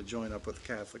not want to join up with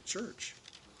the Catholic Church.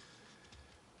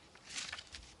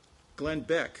 Glenn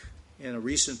Beck, in a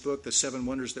recent book, The 7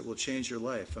 Wonders That Will Change Your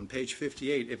Life, on page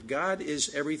 58, if God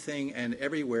is everything and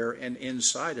everywhere and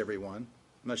inside everyone,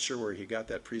 I'm not sure where he got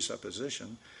that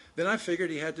presupposition, then I figured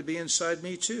he had to be inside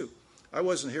me too. I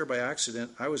wasn't here by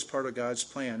accident. I was part of God's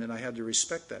plan, and I had to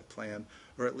respect that plan,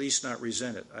 or at least not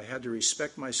resent it. I had to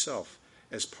respect myself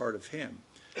as part of him.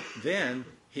 Then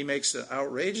he makes an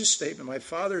outrageous statement, my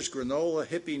father's granola,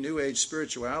 hippie, New Age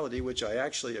spirituality, which I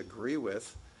actually agree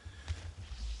with.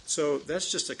 So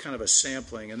that's just a kind of a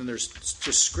sampling. And then there's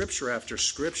just scripture after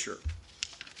scripture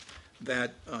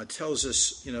that tells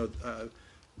us,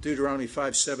 Deuteronomy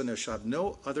 5:7, there shall have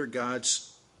no other gods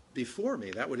before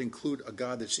me. That would include a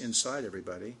God that's inside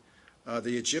everybody.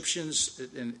 The Egyptians,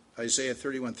 in Isaiah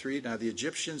 31:3, now the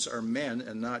Egyptians are men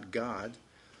and not God.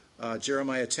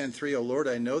 Jeremiah 10:3, O Lord,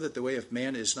 I know that the way of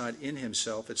man is not in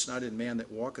himself. It's not in man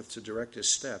that walketh to direct his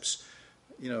steps.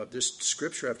 Just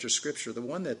scripture after scripture. The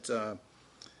one that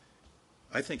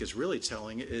I think is really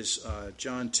telling is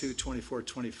John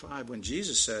 2:24-25, when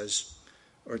Jesus says,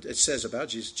 or it says about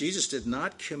Jesus, Jesus did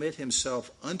not commit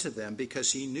himself unto them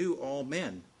because he knew all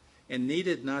men, and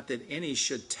needed not that any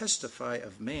should testify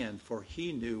of man, for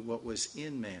he knew what was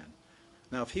in man.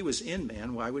 Now, if he was in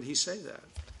man, why would he say that?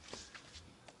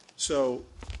 So,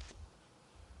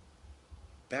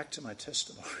 back to my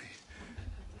testimony.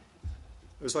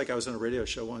 It was like I was on a radio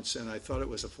show once, and I thought it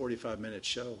was a 45-minute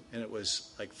show, and it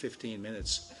was like 15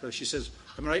 minutes. So she says,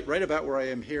 I'm right about where I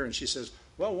am here, and she says,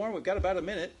 well, Warren, we've got about a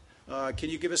minute.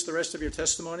 Can you give us the rest of your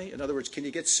testimony? In other words, can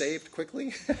you get saved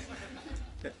quickly?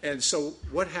 And so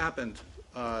what happened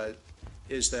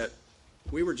is that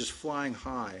we were just flying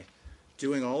high,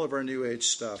 doing all of our New Age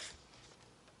stuff.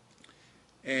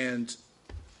 And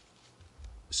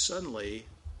suddenly,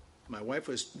 my wife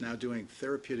was now doing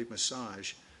therapeutic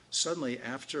massage. Suddenly,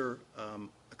 after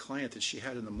a client that she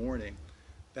had in the morning,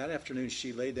 that afternoon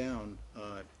she lay down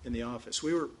in the office.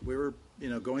 We were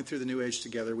going through the New Age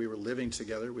together. We were living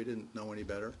together. We didn't know any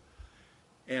better.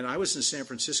 And I was in San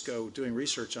Francisco doing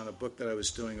research on a book that I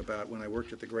was doing about when I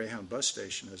worked at the Greyhound bus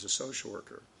station as a social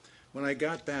worker. When I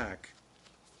got back,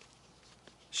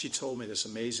 she told me this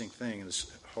amazing thing,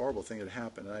 this horrible thing that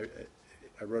happened. And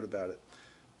I wrote about it.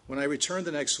 When I returned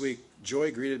the next week,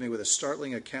 Joy greeted me with a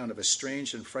startling account of a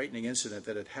strange and frightening incident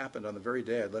that had happened on the very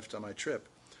day I'd left on my trip.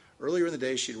 Earlier in the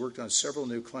day, she'd worked on several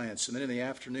new clients, and then in the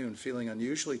afternoon, feeling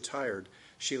unusually tired,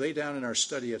 she lay down in our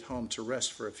study at home to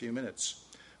rest for a few minutes.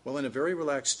 While in a very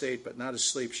relaxed state, but not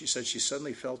asleep, she said she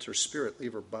suddenly felt her spirit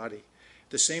leave her body. At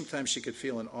the same time, she could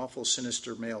feel an awful,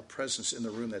 sinister male presence in the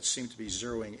room that seemed to be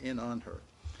zeroing in on her.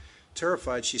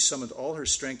 Terrified, she summoned all her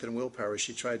strength and willpower as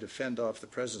she tried to fend off the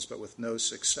presence, but with no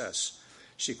success.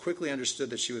 She quickly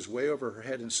understood that she was way over her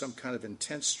head in some kind of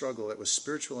intense struggle that was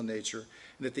spiritual in nature,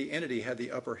 and that the entity had the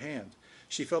upper hand.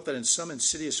 She felt that in some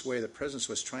insidious way the presence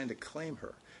was trying to claim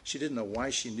her. She didn't know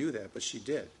why she knew that, but she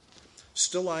did.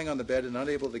 Still lying on the bed and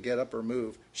unable to get up or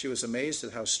move, she was amazed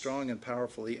at how strong and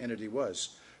powerful the entity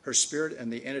was. Her spirit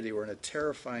and the entity were in a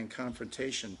terrifying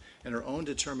confrontation, and her own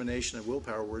determination and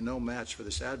willpower were no match for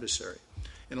this adversary.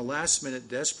 In a last-minute,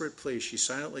 desperate plea, she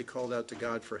silently called out to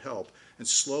God for help, and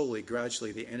slowly,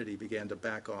 gradually, the entity began to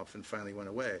back off and finally went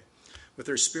away. With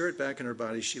her spirit back in her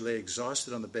body, she lay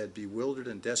exhausted on the bed, bewildered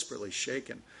and desperately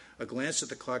shaken. A glance at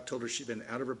the clock told her she'd been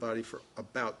out of her body for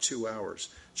about 2 hours.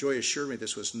 Joy assured me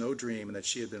this was no dream and that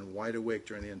she had been wide awake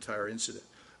during the entire incident.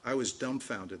 I was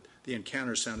dumbfounded. The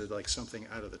encounter sounded like something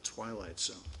out of the Twilight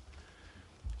Zone.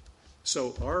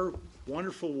 So our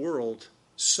wonderful world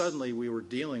suddenly we were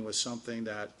dealing with something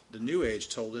that the New Age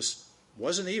told us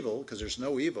wasn't evil, because there's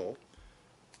no evil.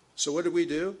 So what did we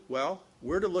do? Well,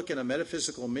 we're to look in a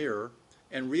metaphysical mirror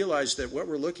and realize that what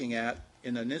we're looking at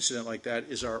in an incident like that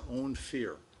is our own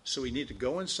fear. So we need to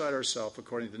go inside ourselves,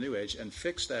 according to the New Age, and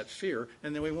fix that fear,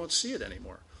 and then we won't see it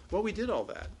anymore. Well, we did all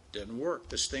that. Didn't work.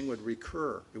 This thing would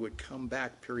recur. It would come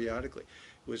back periodically.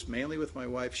 It was mainly with my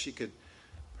wife.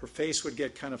 Her face would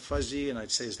get kind of fuzzy, and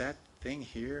I'd say, is that thing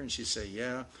here? And she'd say,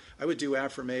 yeah. I would do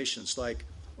affirmations like,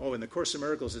 in the Course in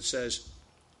Miracles it says,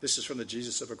 this is from the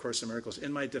Jesus of A Course in Miracles,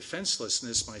 in my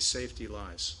defenselessness my safety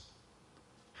lies.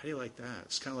 How do you like that?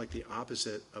 It's kind of like the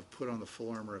opposite of put on the full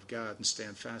armor of God and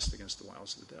stand fast against the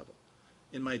wiles of the devil.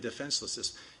 In my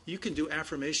defenselessness. You can do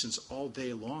affirmations all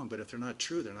day long, but if they're not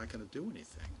true, they're not going to do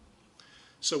anything.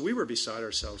 So we were beside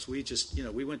ourselves. We just,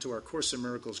 we went to our Course in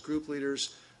Miracles group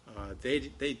leaders.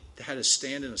 They had us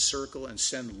stand in a circle and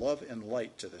send love and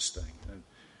light to this thing. And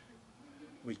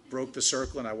we broke the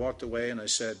circle, and I walked away, and I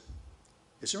said,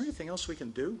 is there anything else we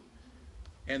can do?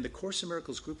 And the Course in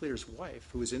Miracles group leader's wife,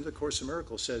 who was into the Course in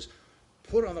Miracles, says,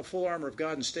 put on the full armor of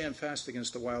God and stand fast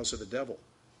against the wiles of the devil.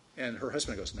 And her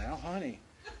husband goes, now, honey.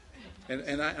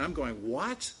 And I'm going,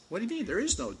 what? What do you mean? There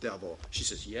is no devil. She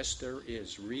says, yes, there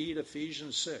is. Read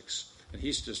Ephesians 6. And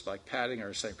he's just like patting her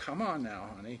and saying, come on now,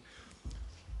 honey.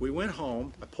 We went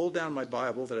home. I pulled down my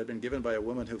Bible that I'd been given by a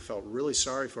woman who felt really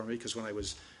sorry for me, because when I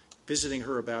was visiting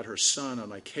her about her son on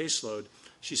my caseload,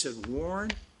 she said,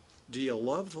 Warren, do you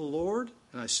love the Lord?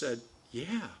 And I said,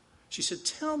 yeah. She said,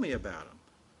 tell me about him.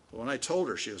 Well, when I told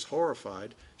her, she was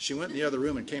horrified. She went in the other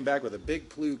room and came back with a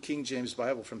big blue King James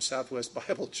Bible from Southwest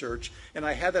Bible Church, and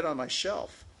I had that on my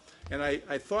shelf. And I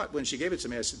thought when she gave it to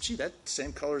me, I said, gee, that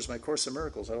same color as my Course in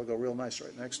Miracles. That'll go real nice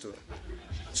right next to it.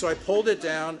 So I pulled it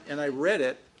down, and I read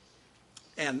it,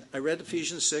 and I read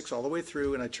Ephesians 6 all the way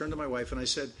through, and I turned to my wife, and I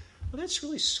said, well, that's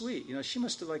really sweet. She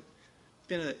must have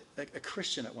been a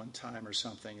Christian at one time or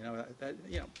something.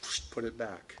 Put it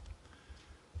back.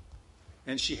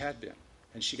 And she had been.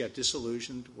 And she got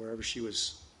disillusioned wherever she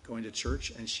was going to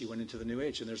church, and she went into the New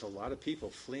Age. And there's a lot of people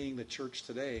fleeing the church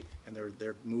today, and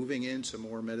they're moving into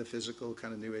more metaphysical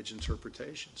kind of New Age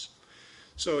interpretations.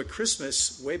 So at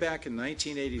Christmas, way back in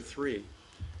 1983,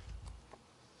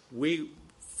 we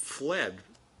fled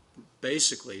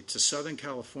basically to Southern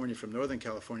California from Northern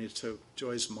California to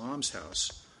Joy's mom's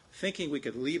house, thinking we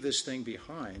could leave this thing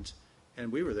behind. And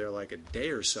we were there like a day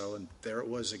or so, and there it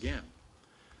was again.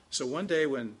 So one day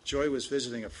when Joy was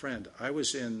visiting a friend, I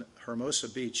was in Hermosa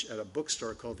Beach at a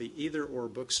bookstore called the Either Or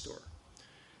Bookstore.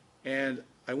 And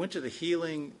I went to the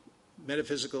healing,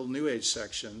 metaphysical, New Age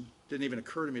section. Didn't even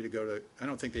occur to me to go to, I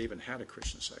don't think they even had a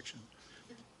Christian section.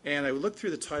 And I looked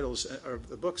through the titles of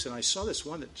the books, and I saw this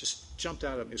one that just jumped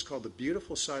out at me. It's called The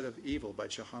Beautiful Side of Evil by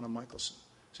Johanna Michelson.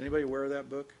 Is anybody aware of that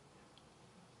book?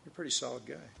 You're a pretty solid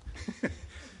guy.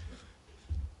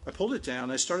 I pulled it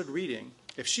down, I started reading.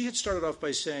 If she had started off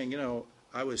by saying,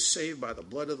 I was saved by the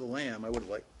blood of the Lamb, I would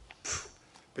have phew.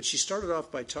 But she started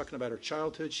off by talking about her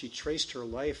childhood. She traced her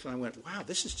life, and I went, wow,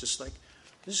 this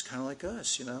is kind of like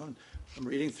us, And I'm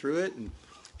reading through it, and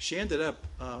she ended up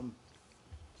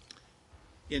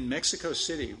in Mexico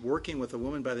City working with a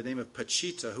woman by the name of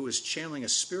Pachita, who was channeling a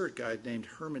spirit guide named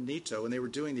Hermanito, and they were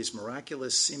doing these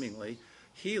miraculous, seemingly,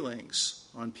 healings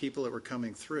on people that were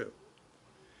coming through.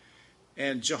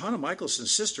 And Johanna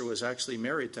Michelson's sister was actually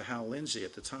married to Hal Lindsey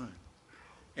at the time.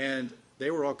 And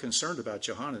they were all concerned about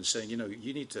Johanna and saying, you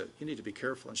need to be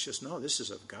careful. And she says, no, this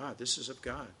is of God. This is of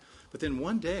God. But then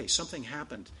one day something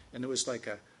happened, and there was like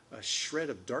a shred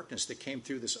of darkness that came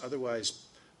through this otherwise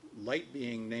light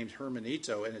being named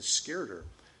Hermanito, and it scared her.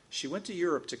 She went to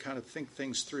Europe to kind of think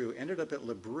things through, ended up at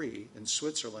Le Brie in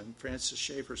Switzerland, Francis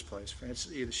Schaeffer's place,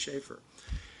 Francis Edith Schaeffer.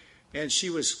 And she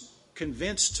was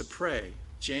convinced to pray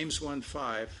James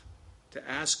 1:5, to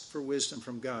ask for wisdom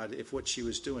from God if what she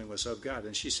was doing was of God.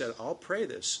 And she said, I'll pray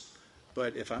this,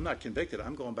 but if I'm not convicted,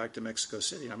 I'm going back to Mexico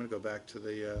City. I'm going to go back to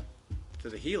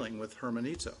the healing with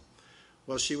Hermanito.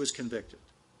 Well, she was convicted.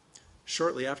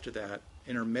 Shortly after that,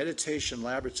 in her meditation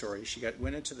laboratory, she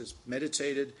went into this,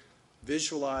 meditated,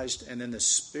 visualized, and then the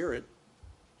spirit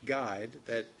guide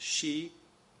that she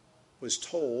was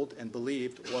told and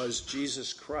believed was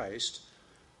Jesus Christ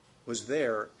was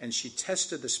there, and she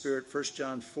tested the spirit, 1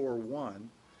 John 4:1,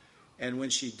 and when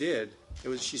she did,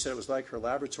 she said it was like her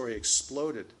laboratory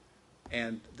exploded,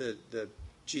 and the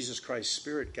Jesus Christ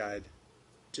spirit guide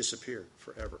disappeared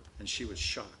forever, and she was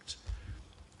shocked.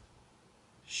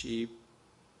 She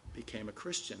became a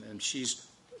Christian, and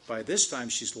by this time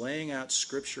she's laying out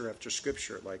scripture after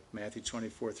scripture, like Matthew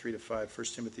 24:3-5, 1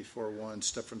 Timothy 4:1,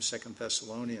 stuff from 2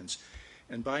 Thessalonians.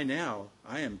 And by now,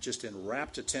 I am just in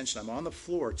rapt attention. I'm on the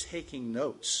floor taking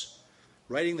notes,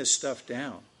 writing this stuff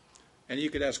down. And you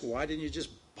could ask, why didn't you just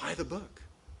buy the book?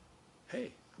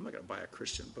 Hey, I'm not going to buy a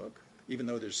Christian book, even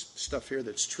though there's stuff here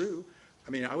that's true.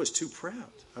 I mean, I was too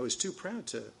proud. I was too proud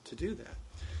to do that.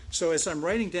 So as I'm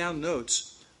writing down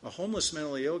notes, a homeless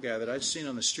mentally ill guy that I'd seen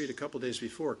on the street a couple days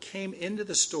before came into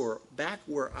the store back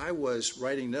where I was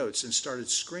writing notes and started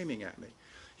screaming at me.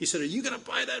 He said, "Are you going to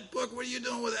buy that book? What are you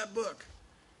doing with that book?"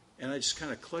 And I just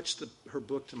kind of clutched her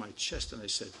book to my chest and I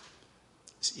said,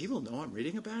 "Does evil know I'm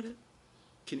reading about it?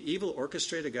 Can evil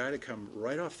orchestrate a guy to come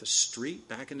right off the street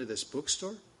back into this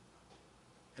bookstore?"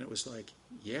 And it was like,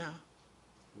 yeah,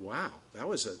 wow,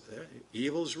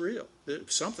 evil's real.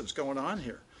 Something's going on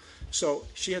here. So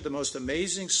she had the most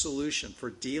amazing solution for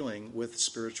dealing with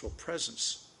spiritual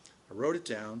presence. I wrote it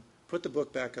down, put the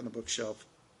book back on the bookshelf.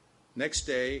 Next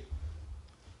day,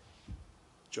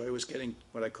 Joy was getting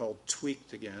what I call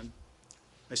tweaked again.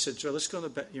 I said, "Joy, let's go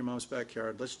in your mom's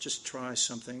backyard. Let's just try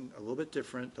something a little bit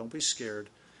different. Don't be scared."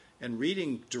 And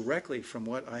reading directly from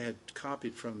what I had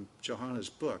copied from Johanna's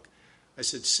book, I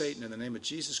said, "Satan, in the name of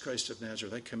Jesus Christ of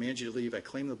Nazareth, I command you to leave. I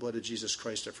claim the blood of Jesus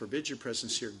Christ. I forbid your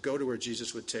presence here. Go to where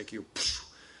Jesus would take you."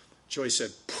 Joy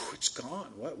said, "It's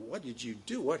gone. What did you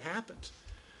do? What happened?"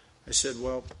 I said,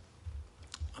 "Well,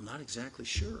 I'm not exactly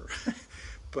sure,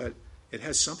 but it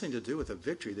has something to do with a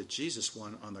victory that Jesus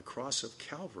won on the cross of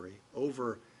Calvary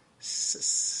over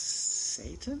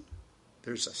Satan.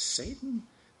 There's a Satan?"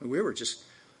 And we were just...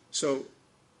 So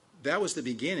that was the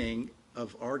beginning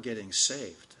of our getting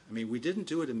saved. I mean, we didn't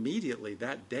do it immediately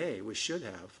that day. We should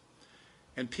have.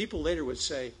 And people later would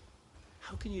say,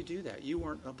 "How can you do that? You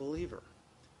weren't a believer."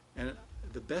 And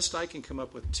the best I can come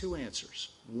up with two answers.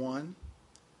 One,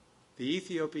 the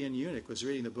Ethiopian eunuch was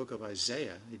reading the book of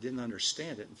Isaiah. He didn't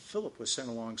understand it. And Philip was sent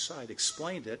alongside,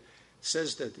 explained it,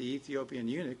 says that the Ethiopian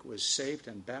eunuch was saved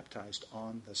and baptized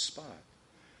on the spot.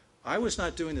 I was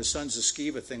not doing the Sons of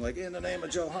Sceva thing, like, "In the name of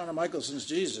Johanna Michaelson's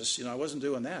Jesus." I wasn't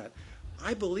doing that.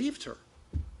 I believed her.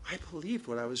 I believed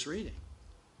what I was reading.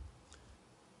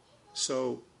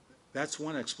 So that's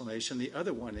one explanation. The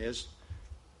other one is,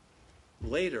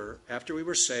 later, after we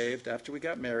were saved, after we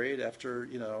got married, after,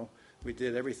 we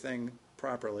did everything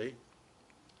properly,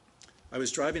 I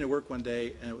was driving to work one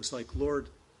day, and it was like, "Lord,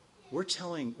 we're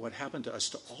telling what happened to us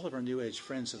to all of our New Age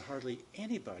friends, and hardly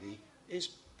anybody is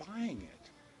buying it.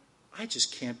 I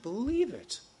just can't believe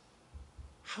it.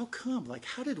 How come? Like,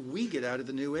 how did we get out of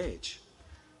the New Age?"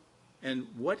 And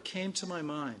what came to my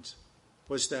mind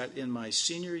was that in my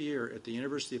senior year at the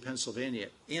University of Pennsylvania,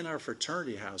 in our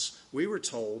fraternity house, we were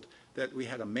told that we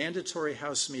had a mandatory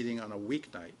house meeting on a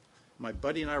weeknight. My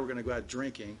buddy and I were going to go out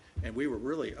drinking, and we were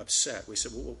really upset. We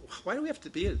said, "Well, why do we have to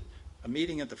be at a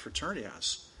meeting at the fraternity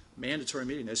house? Mandatory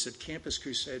meeting." They said, "Campus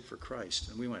Crusade for Christ."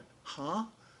 And we went, "Huh?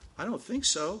 I don't think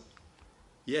so."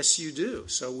 "Yes, you do."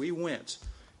 So we went.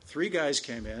 3 guys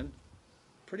came in,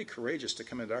 pretty courageous to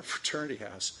come into our fraternity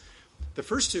house. The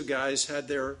first 2 guys had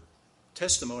their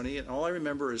testimony, and all I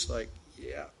remember is like,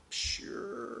 "Yeah,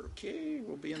 sure, okay,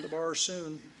 we'll be in the bar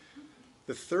soon."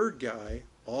 The third guy,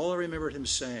 all I remembered him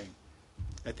saying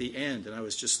at the end, and I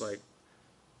was just like,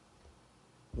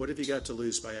 "What have you got to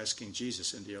lose by asking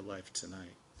Jesus into your life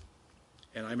tonight?"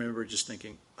 And I remember just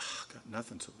thinking, "Oh, I got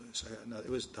nothing to lose." It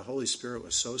was, the Holy Spirit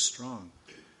was so strong.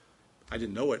 I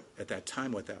didn't know it at that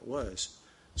time what that was.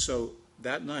 So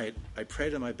that night, I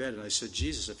prayed in my bed and I said,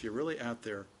 "Jesus, if you're really out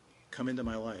there, come into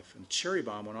my life." And Cherry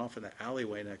Bomb went off in the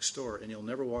alleyway next door, and "You'll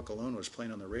Never Walk Alone" was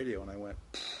playing on the radio, and I went,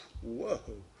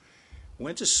 whoa.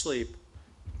 Went to sleep,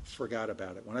 forgot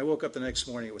about it. When I woke up the next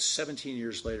morning, it was 17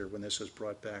 years later when this was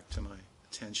brought back to my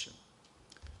attention.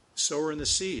 Sower in the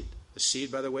seed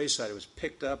by the wayside. It was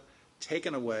picked up,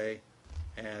 taken away,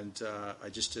 and I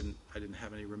didn't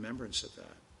have any remembrance of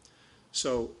that.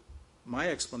 So my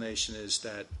explanation is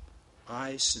that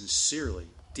I sincerely,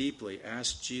 deeply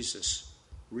asked Jesus,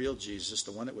 real Jesus,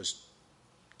 the one that was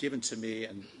given to me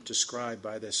and described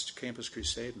by this Campus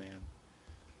Crusade man,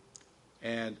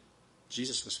 and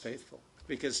Jesus was faithful.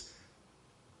 Because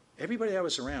everybody I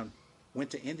was around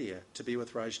went to India to be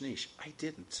with Rajneesh. I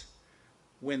didn't.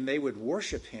 When they would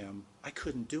worship him, I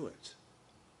couldn't do it.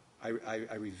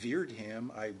 I revered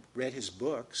him. I read his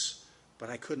books, but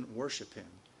I couldn't worship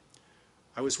him.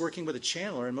 I was working with a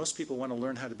channeler, and most people want to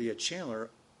learn how to be a channeler.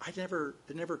 It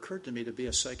never occurred to me to be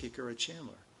a psychic or a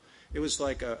channeler. It was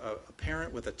like a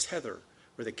parent with a tether,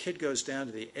 where the kid goes down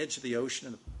to the edge of the ocean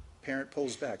and the parent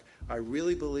pulls back. I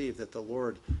really believe that the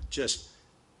Lord just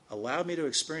allowed me to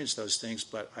experience those things,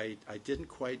 but I didn't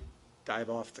quite dive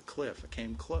off the cliff. I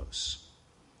came close.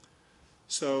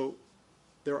 So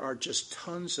there are just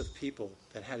tons of people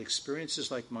that had experiences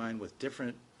like mine with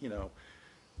different,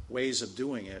 ways of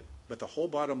doing it. But the whole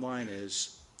bottom line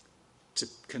is to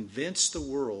convince the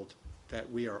world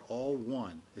that we are all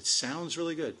one. It sounds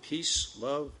really good. Peace,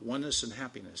 love, oneness, and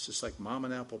happiness. It's like mom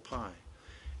and apple pie.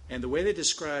 And the way they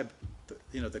describe,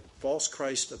 the false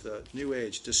Christ of the New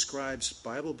Age describes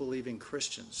Bible-believing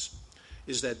Christians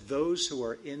is that those who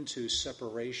are into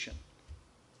separation,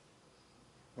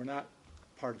 we're not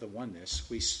part of the oneness.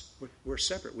 We're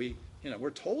separate. We're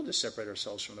told to separate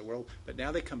ourselves from the world, but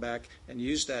now they come back and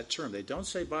use that term. They don't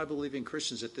say Bible-believing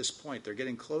Christians at this point. They're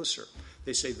getting closer.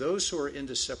 They say those who are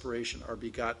into separation are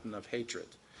begotten of hatred.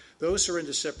 Those who are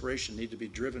into separation need to be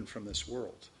driven from this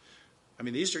world. I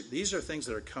mean, these are things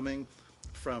that are coming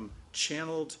from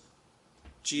channeled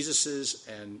Jesuses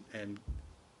and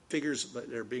figures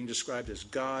that are being described as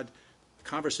God.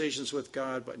 Conversations with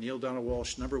God by Neil Donald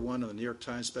Walsh, #1 on the New York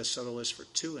Times bestseller list for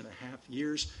 2.5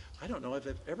 years. I don't know if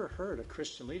I've ever heard a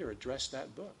Christian leader address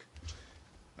that book.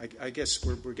 I guess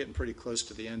we're getting pretty close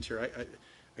to the end here.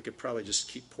 I could probably just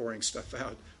keep pouring stuff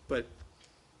out, but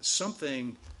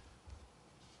something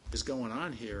is going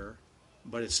on here,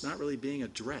 but it's not really being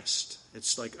addressed.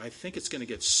 It's like I think it's going to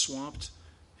get swamped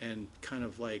and kind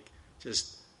of like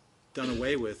just done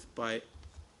away with by.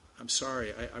 I'm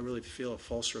sorry, I really feel a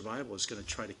false revival is going to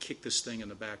try to kick this thing in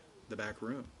the back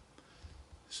room.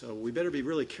 So we better be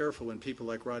really careful when people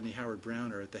like Rodney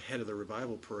Howard-Browne are at the head of the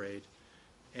revival parade.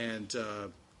 And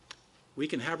we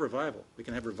can have revival. We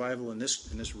can have revival in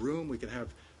this room. We can have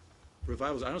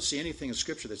revivals. I don't see anything in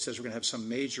Scripture that says we're going to have some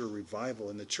major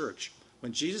revival in the church.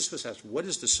 When Jesus was asked, what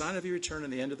is the sign of your return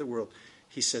and the end of the world?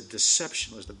 He said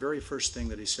deception was the very first thing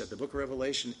that he said. The book of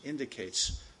Revelation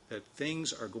indicates that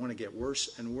things are going to get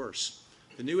worse and worse.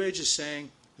 The New Age is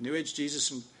saying, the New Age Jesus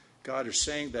and God are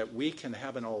saying that we can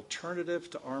have an alternative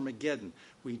to Armageddon.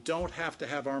 We don't have to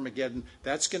have Armageddon.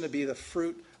 That's going to be the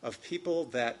fruit of people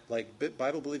that, like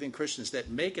Bible-believing Christians, that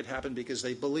make it happen because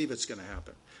they believe it's going to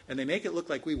happen. And they make it look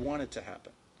like we want it to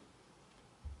happen.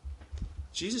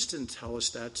 Jesus didn't tell us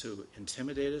that to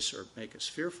intimidate us or make us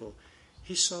fearful.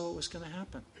 He saw what was going to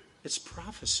happen. It's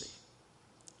prophecy.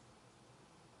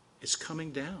 It's coming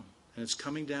down, and it's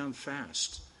coming down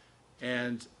fast.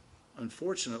 And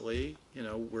unfortunately,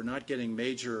 we're not getting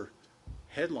major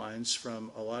headlines from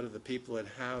a lot of the people that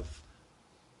have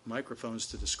microphones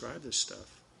to describe this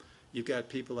stuff. You've got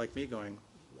people like me going,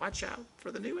 watch out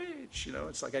for the New Age.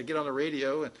 It's like I get on the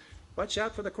radio and watch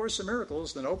out for the Course in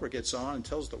Miracles. Then Oprah gets on and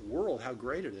tells the world how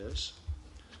great it is.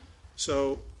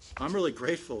 So I'm really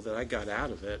grateful that I got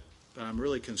out of it, but I'm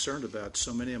really concerned about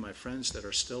so many of my friends that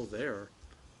are still there.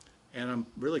 And I'm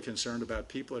really concerned about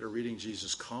people that are reading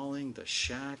Jesus Calling, The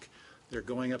Shack. They're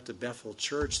going up to Bethel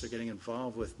Church. They're getting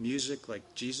involved with music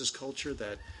like Jesus culture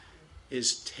that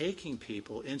is taking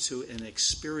people into an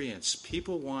experience.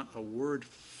 People want a word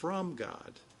from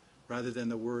God rather than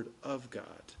the word of God.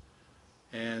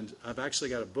 And I've actually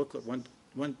got a booklet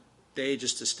one day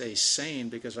just to stay sane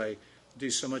because I do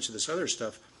so much of this other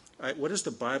stuff. What does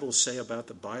the Bible say about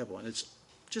the Bible? And it's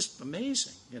just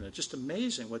amazing, just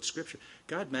amazing what Scripture.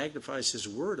 God magnifies His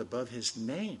word above His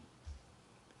name.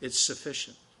 It's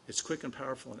sufficient. It's quick and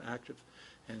powerful and active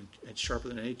and sharper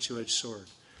than any two-edged sword.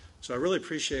 So I really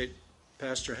appreciate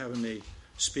Pastor having me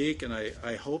speak, and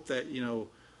I hope that,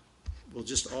 we'll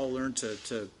just all learn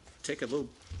to take a little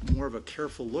more of a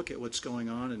careful look at what's going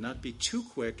on and not be too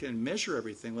quick and measure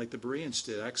everything like the Bereans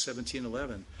did, Acts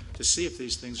 17:11, to see if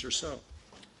these things are so.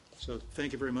 So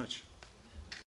thank you very much.